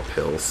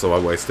telepill, so I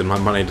wasted my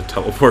money to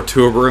teleport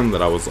to a room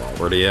that I was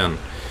already in.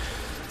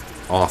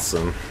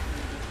 Awesome.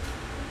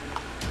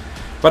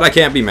 But I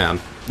can't be mad.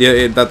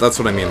 Yeah, that's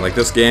what I mean, like,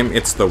 this game,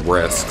 it's the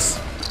risks.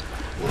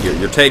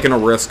 You're taking a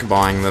risk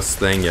buying this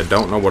thing, you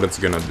don't know what it's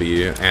gonna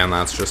be, and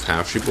that's just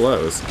how she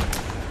blows.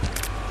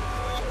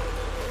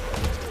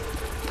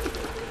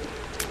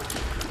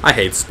 I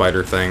hate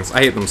spider things. I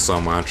hate them so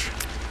much.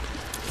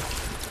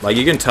 Like,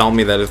 you can tell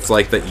me that it's,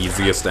 like, the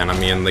easiest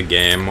enemy in the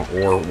game,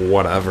 or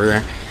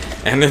whatever,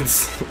 And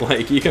it's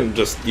like, you can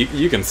just,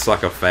 you can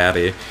suck a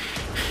fatty.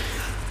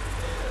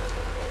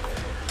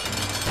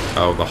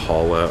 Oh, the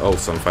hollow. Oh,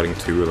 so I'm fighting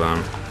two of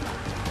them.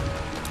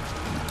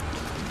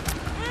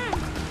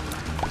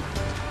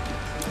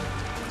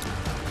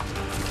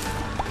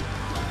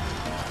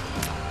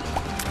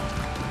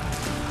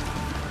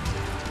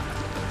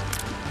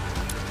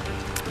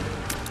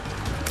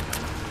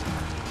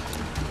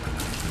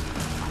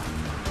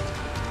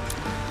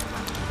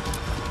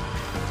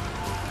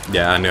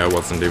 Yeah, I knew I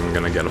wasn't even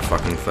gonna get a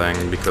fucking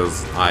thing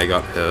because I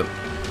got hit.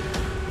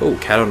 Oh,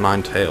 cat o'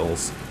 nine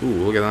tails. Ooh,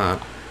 look at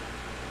that.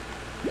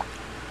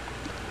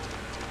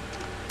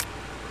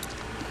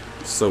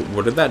 So,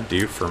 what did that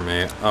do for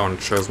me? Oh, and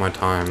it shows my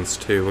times,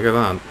 too. Look at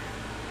that.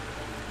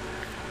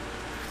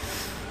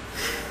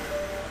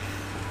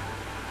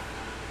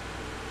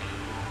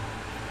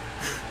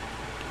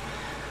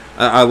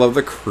 I love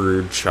the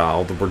crude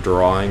child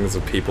drawings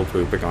of people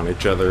pooping on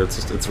each other.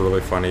 It's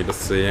really funny to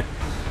see.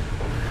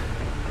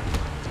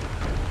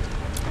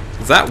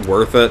 Is that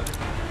worth it?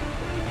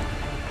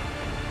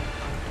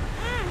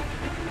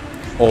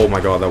 Oh my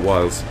god, that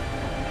was.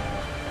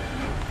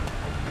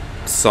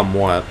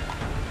 Somewhat.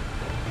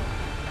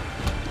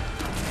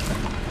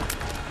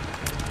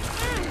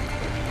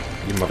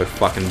 You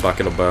motherfucking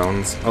bucket of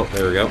bones. Oh,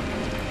 there we go.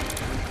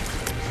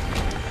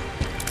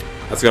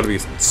 That's gotta be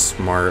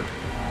smart.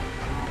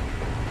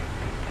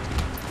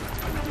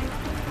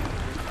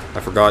 I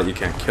forgot you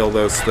can't kill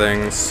those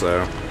things,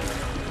 so...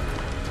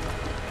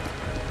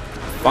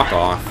 Fuck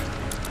off.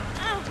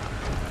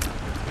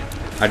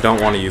 I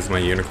don't want to use my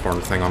unicorn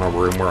thing on a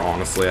room where,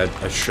 honestly,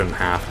 I shouldn't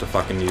have to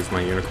fucking use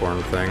my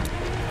unicorn thing.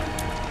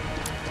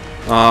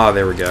 Ah,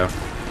 there we go.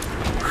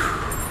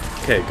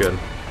 Okay, good.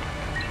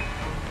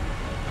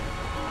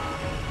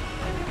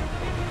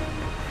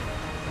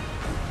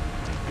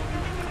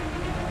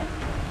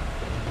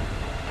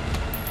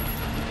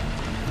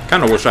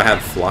 Kinda wish I had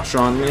flush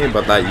on me,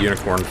 but that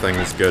unicorn thing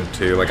is good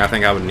too. Like, I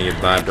think I would need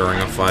that during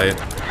a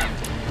fight.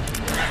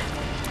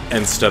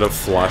 Instead of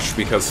flush,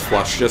 because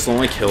flush just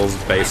only kills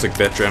basic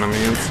bitch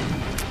enemies.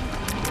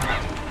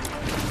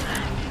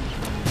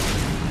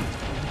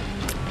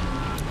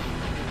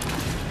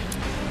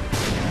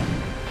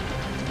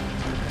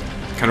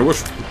 Kinda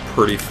wish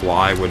Pretty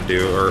Fly would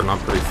do, or not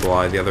Pretty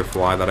Fly, the other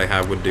fly that I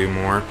have would do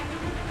more.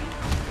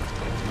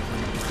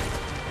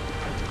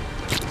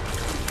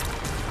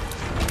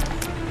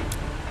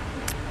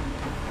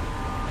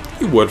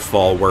 You would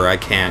fall where I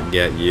can't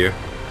get you.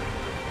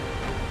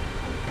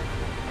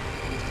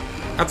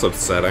 That's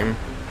upsetting.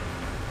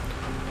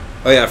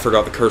 Oh yeah, I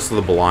forgot the Curse of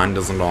the Blind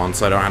isn't on,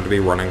 so I don't have to be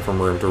running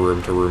from room to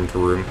room to room to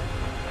room.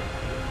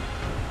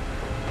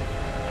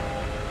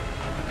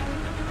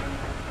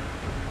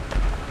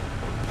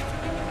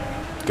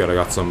 Good, I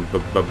got some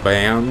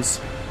bands.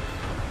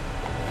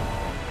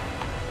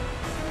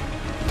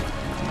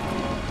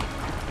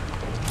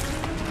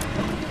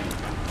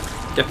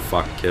 Get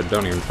fucked, kid.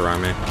 Don't even try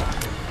me.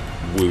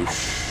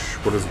 Whoosh.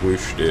 What does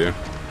whoosh do?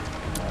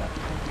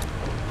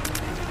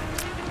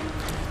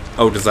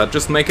 Oh, does that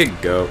just make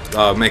it go?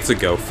 Makes it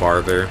go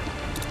farther.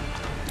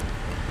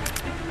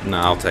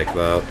 Nah, I'll take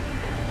that.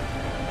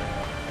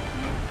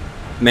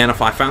 Man,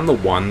 if I found the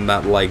one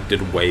that, like,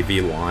 did wavy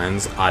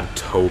lines, I'd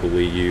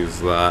totally use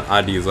that.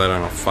 I'd use that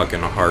in a fucking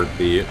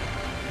heartbeat.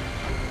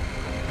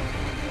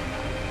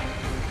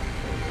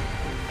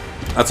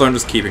 That's why I'm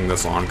just keeping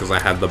this on, because I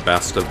had the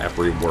best of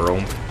every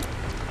world.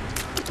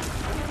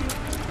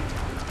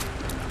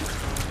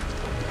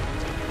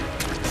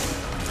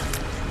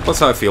 Plus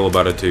how I feel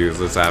about it too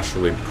is it's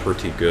actually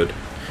pretty good.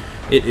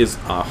 It is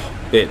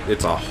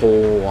it's a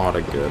whole lot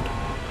of good.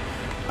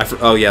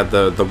 Oh yeah,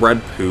 the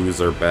red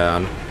poos are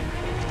bad.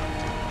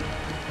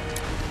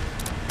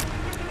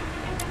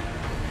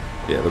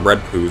 Yeah, the red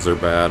poos are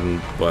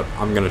bad, but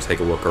I'm gonna take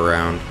a look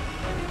around.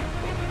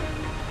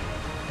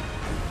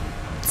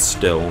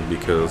 Still,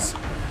 because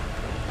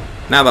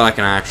now that I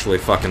can actually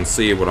fucking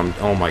see what I'm...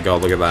 Oh my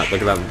god, look at that.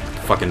 Look at that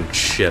fucking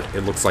shit.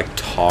 It looks like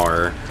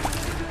tar.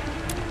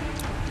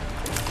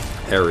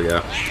 There we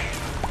go.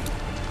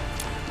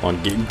 Come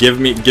on, give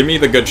me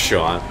the good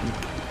shot.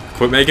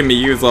 Quit making me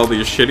use all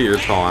these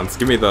shittier taunts.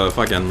 Give me the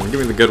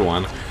good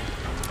one.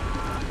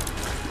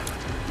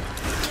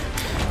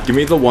 Give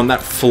me the one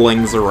that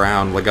flings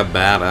around like a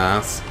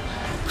badass.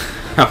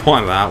 I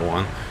want that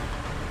one.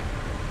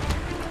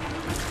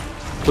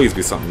 Please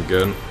be something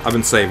good. I've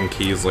been saving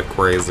keys like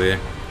crazy.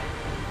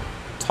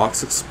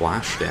 Toxic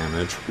splash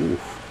damage. Ooh.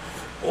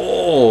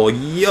 Oh,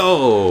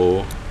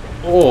 yo!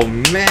 Oh,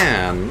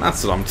 man!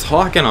 That's what I'm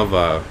talking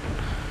about.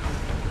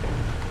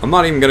 I'm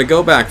not even gonna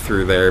go back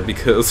through there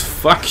because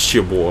fuck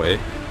you, boy.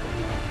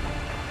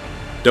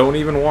 Don't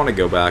even want to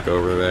go back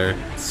over there.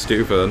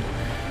 Stupid.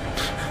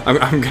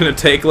 I'm gonna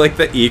take, like,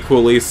 the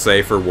equally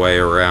safer way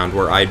around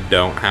where I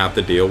don't have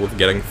to deal with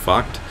getting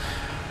fucked.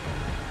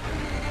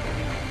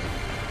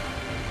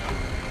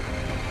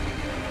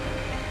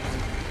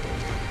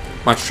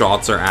 My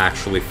shots are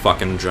actually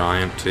fucking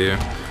giant, too.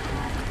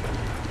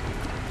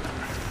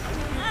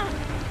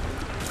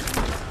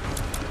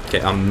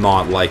 Okay, I'm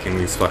not liking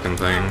these fucking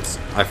things.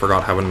 I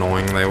forgot how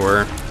annoying they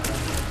were.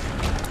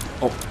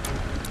 Oh.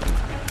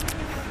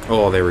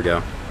 Oh, there we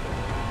go.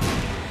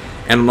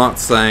 And I'm not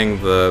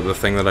saying the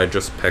thing that I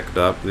just picked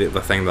up, the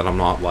thing that I'm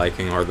not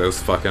liking are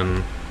those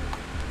fucking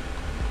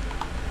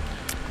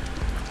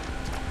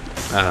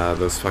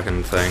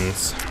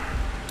things.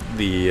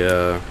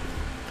 The,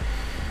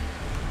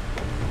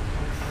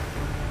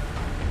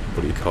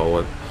 what do you call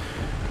it?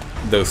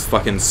 Those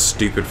fucking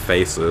stupid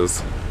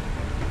faces.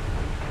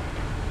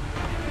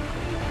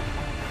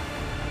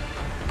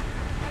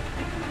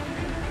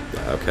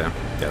 Yeah, okay.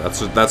 Yeah,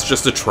 that's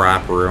just a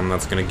trap room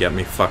that's gonna get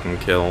me fucking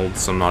killed,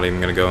 so I'm not even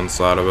gonna go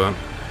inside of it.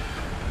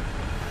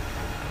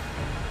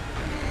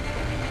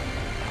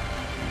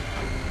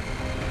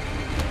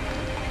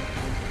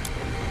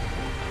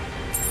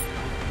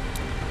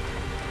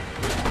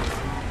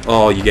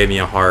 Oh, you gave me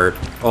a heart.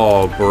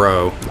 Oh,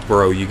 bro.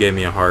 Bro, you gave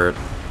me a heart.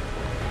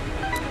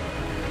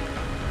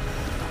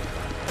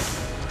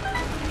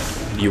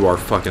 You are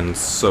fucking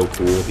so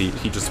cool.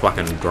 He just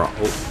fucking dropped.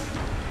 Oh.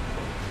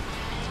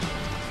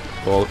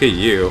 Well, look at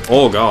you.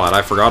 Oh god,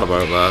 I forgot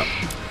about that.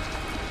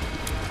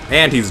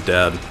 And he's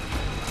dead.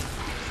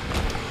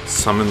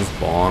 Summons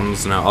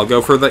bombs. Now I'll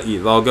go for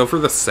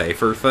the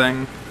safer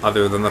thing,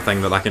 other than the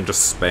thing that I can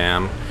just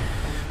spam.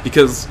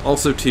 Because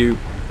also too,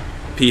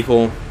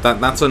 people,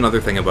 that's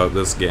another thing about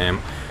this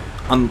game.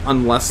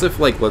 Unless if,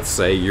 like, let's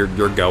say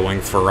you're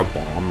going for a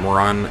bomb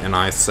run, and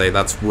I say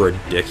that's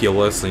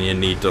ridiculous and you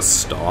need to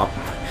stop.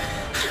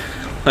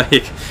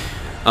 Like,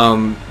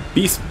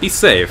 be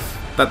safe.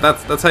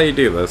 That's how you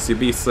do this. You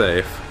be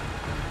safe.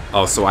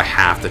 Oh, so I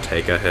have to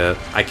take a hit.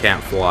 I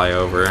can't fly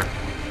over.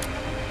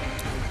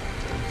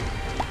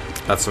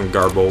 That's some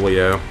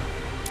Garbolio.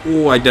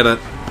 Ooh, I did it.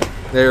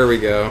 There we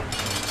go.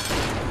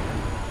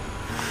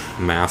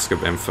 Mask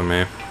of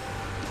Infamy.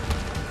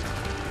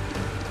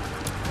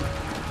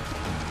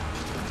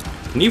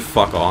 Can you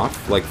fuck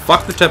off? Like,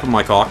 fuck the tip of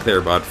my cock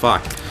there, bud.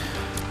 Fuck.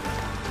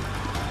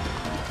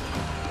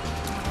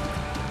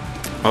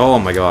 Oh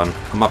my god.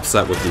 I'm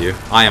upset with you.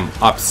 I am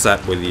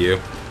upset with you.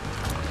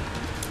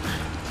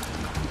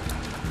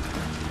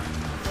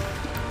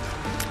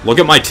 Look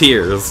at my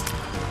tears.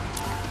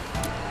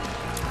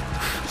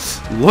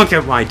 Look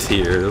at my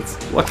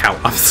tears. Look how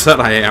upset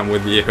I am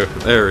with you.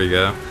 There we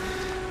go.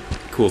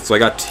 Cool, so I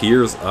got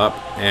tears up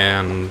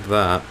and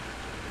that.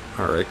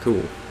 Alright,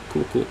 cool.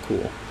 Cool, cool,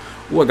 cool.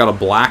 Ooh, I got a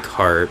black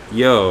heart.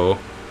 Yo.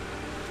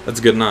 That's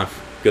good enough.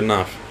 Good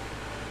enough.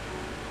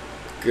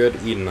 Good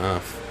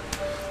enough.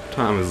 What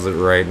time is it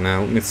right now?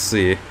 Let me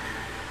see.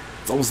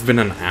 It's almost been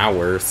an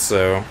hour,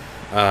 so...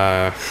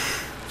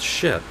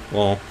 shit.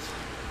 Well...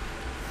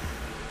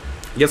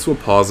 I guess we'll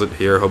pause it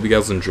here. Hope you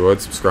guys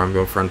enjoyed. Subscribe and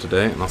go friend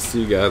today, and I'll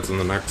see you guys in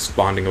the next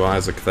Binding of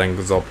Isaac thing,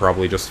 because I'll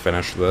probably just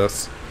finish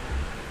this.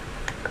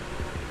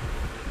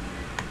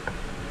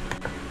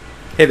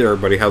 Hey there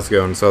everybody, how's it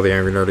going? So the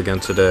Angry Nerd again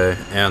today,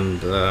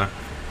 and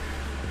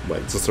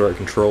wait, is this the right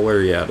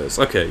controller? Yeah, it is.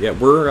 Okay, yeah,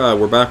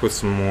 we're back with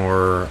some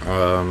more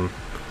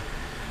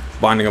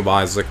Binding of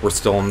Isaac. We're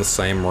still in the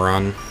same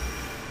run,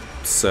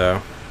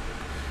 so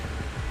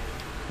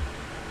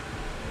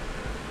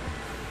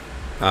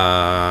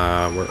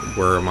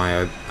where am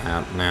I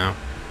at now?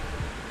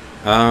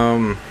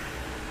 I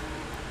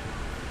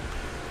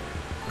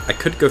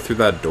could go through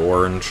that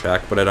door and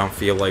check, but I don't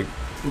feel like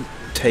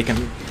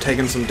taking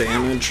some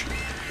damage.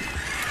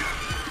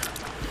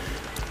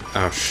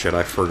 Oh shit,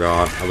 I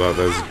forgot about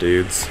those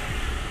dudes.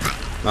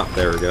 Oh,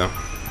 there we go.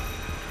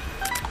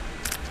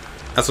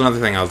 That's another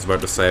thing I was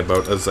about to say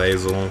about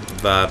Azazel,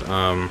 that,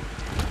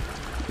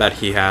 that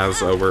he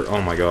has over...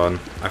 Oh my god,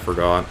 I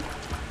forgot.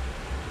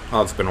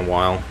 Oh, it's been a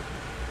while.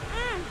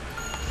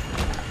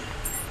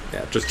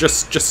 Yeah,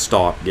 just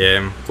stop,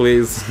 game,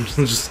 please.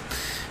 just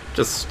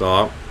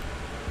stop.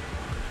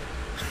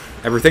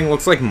 Everything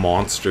looks like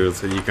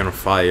monsters that you can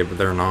fight, but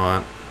they're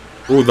not.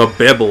 Ooh, the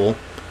Bibble.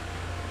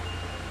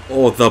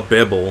 Oh, the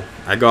Bibble.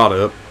 I got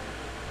it.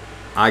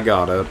 I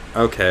got it.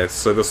 Okay,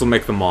 so this will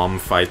make the mom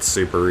fight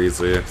super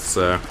easy,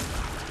 so...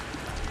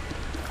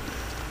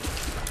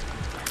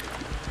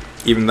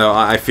 Even though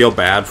I feel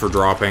bad for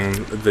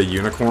dropping the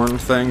unicorn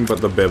thing, but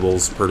the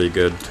Bibble's pretty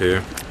good,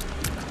 too.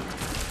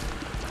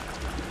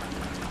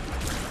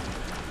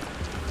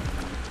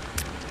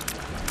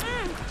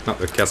 Oh,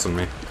 they're kissing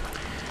me.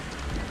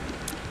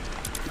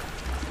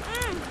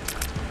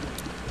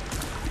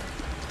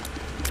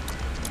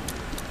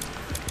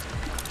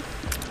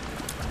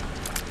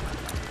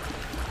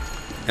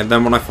 And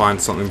then when I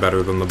find something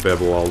better than the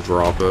Bibble, I'll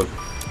drop it.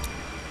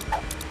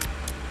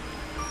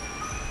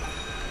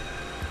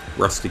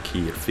 Rusty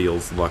key, it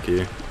feels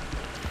lucky.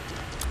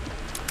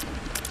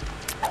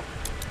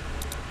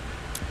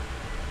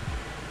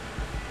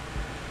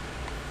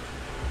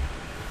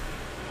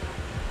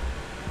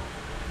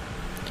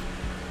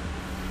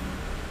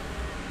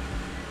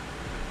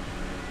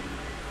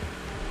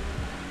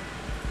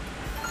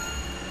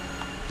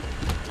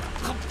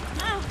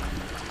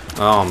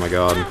 Oh my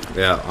god.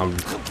 Yeah,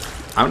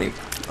 I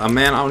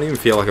don't even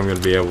feel like I'm gonna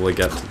be able to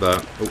get to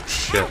that. Oh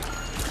shit.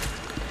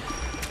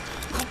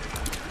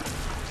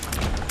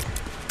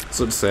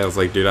 So to say, I was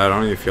like, dude, I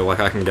don't even feel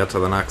like I can get to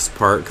the next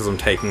part because I'm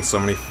taking so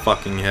many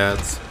fucking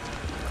hits.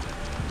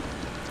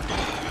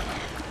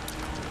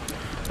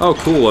 Oh,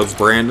 cool, it's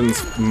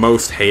Brandon's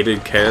most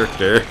hated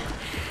character.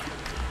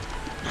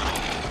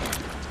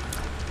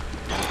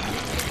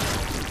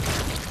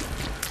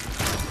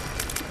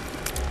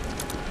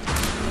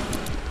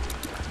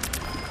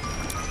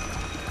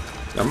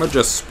 I'm gonna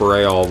just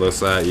spray all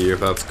this at you if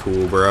that's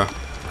cool, bro.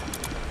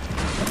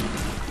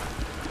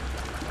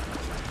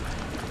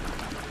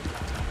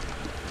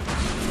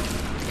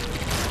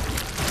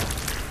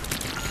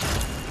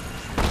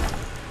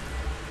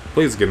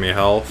 Please give me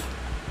health.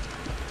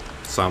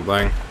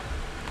 Something.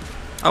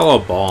 Oh, a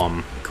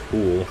bomb.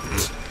 Cool.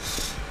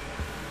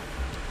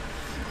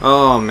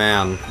 Oh,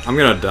 man. I'm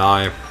gonna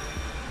die.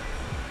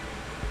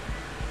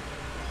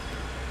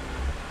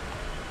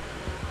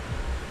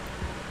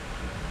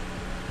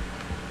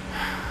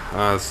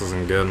 This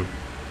isn't good.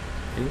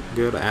 Ain't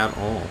good at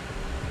all.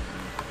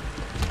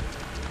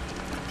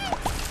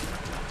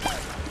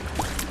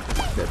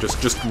 Yeah,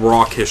 just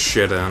rock his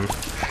shit in.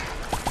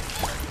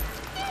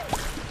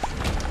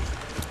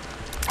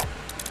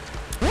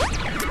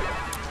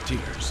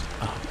 Tears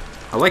up.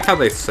 I like how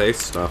they say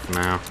stuff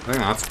now. I think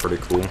that's pretty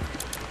cool.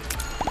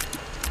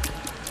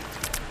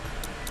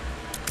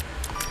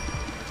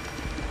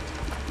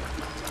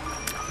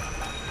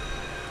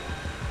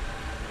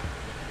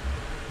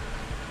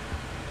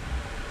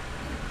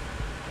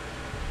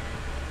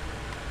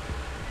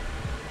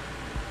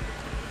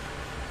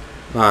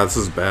 Ah, this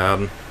is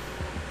bad.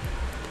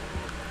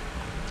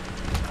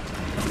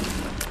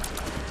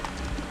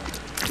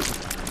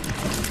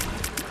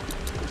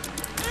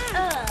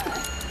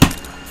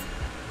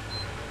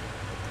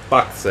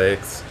 Fuck's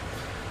sakes.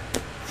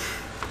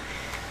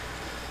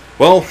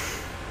 Well,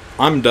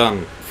 I'm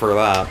done for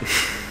that.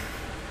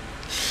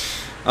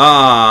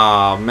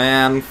 Ah,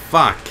 man,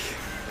 fuck.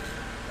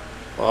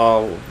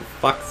 Oh,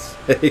 fuck's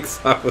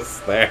sakes, I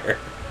was there.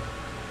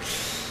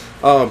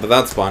 Oh, but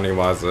that's fine,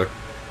 Isaac.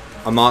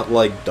 I'm not,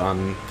 like,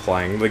 done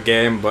playing the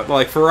game, but,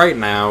 like, for right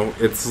now,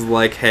 it's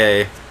like,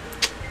 hey,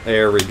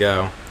 there we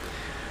go.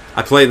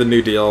 I play the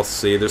new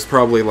DLC, there's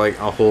probably, like,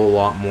 a whole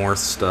lot more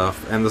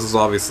stuff, and this has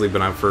obviously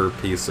been out for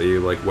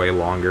PC, like, way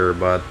longer,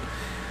 but,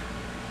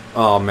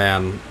 oh,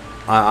 man,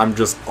 I'm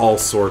just all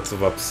sorts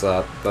of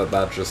upset that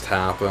that just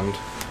happened.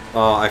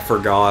 I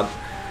forgot,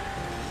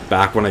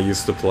 back when I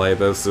used to play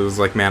this, it was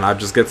like, man, I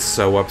just get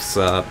so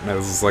upset, and it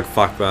was just like,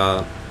 fuck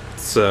that.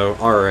 So,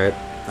 alright,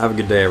 have a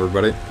good day,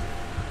 everybody.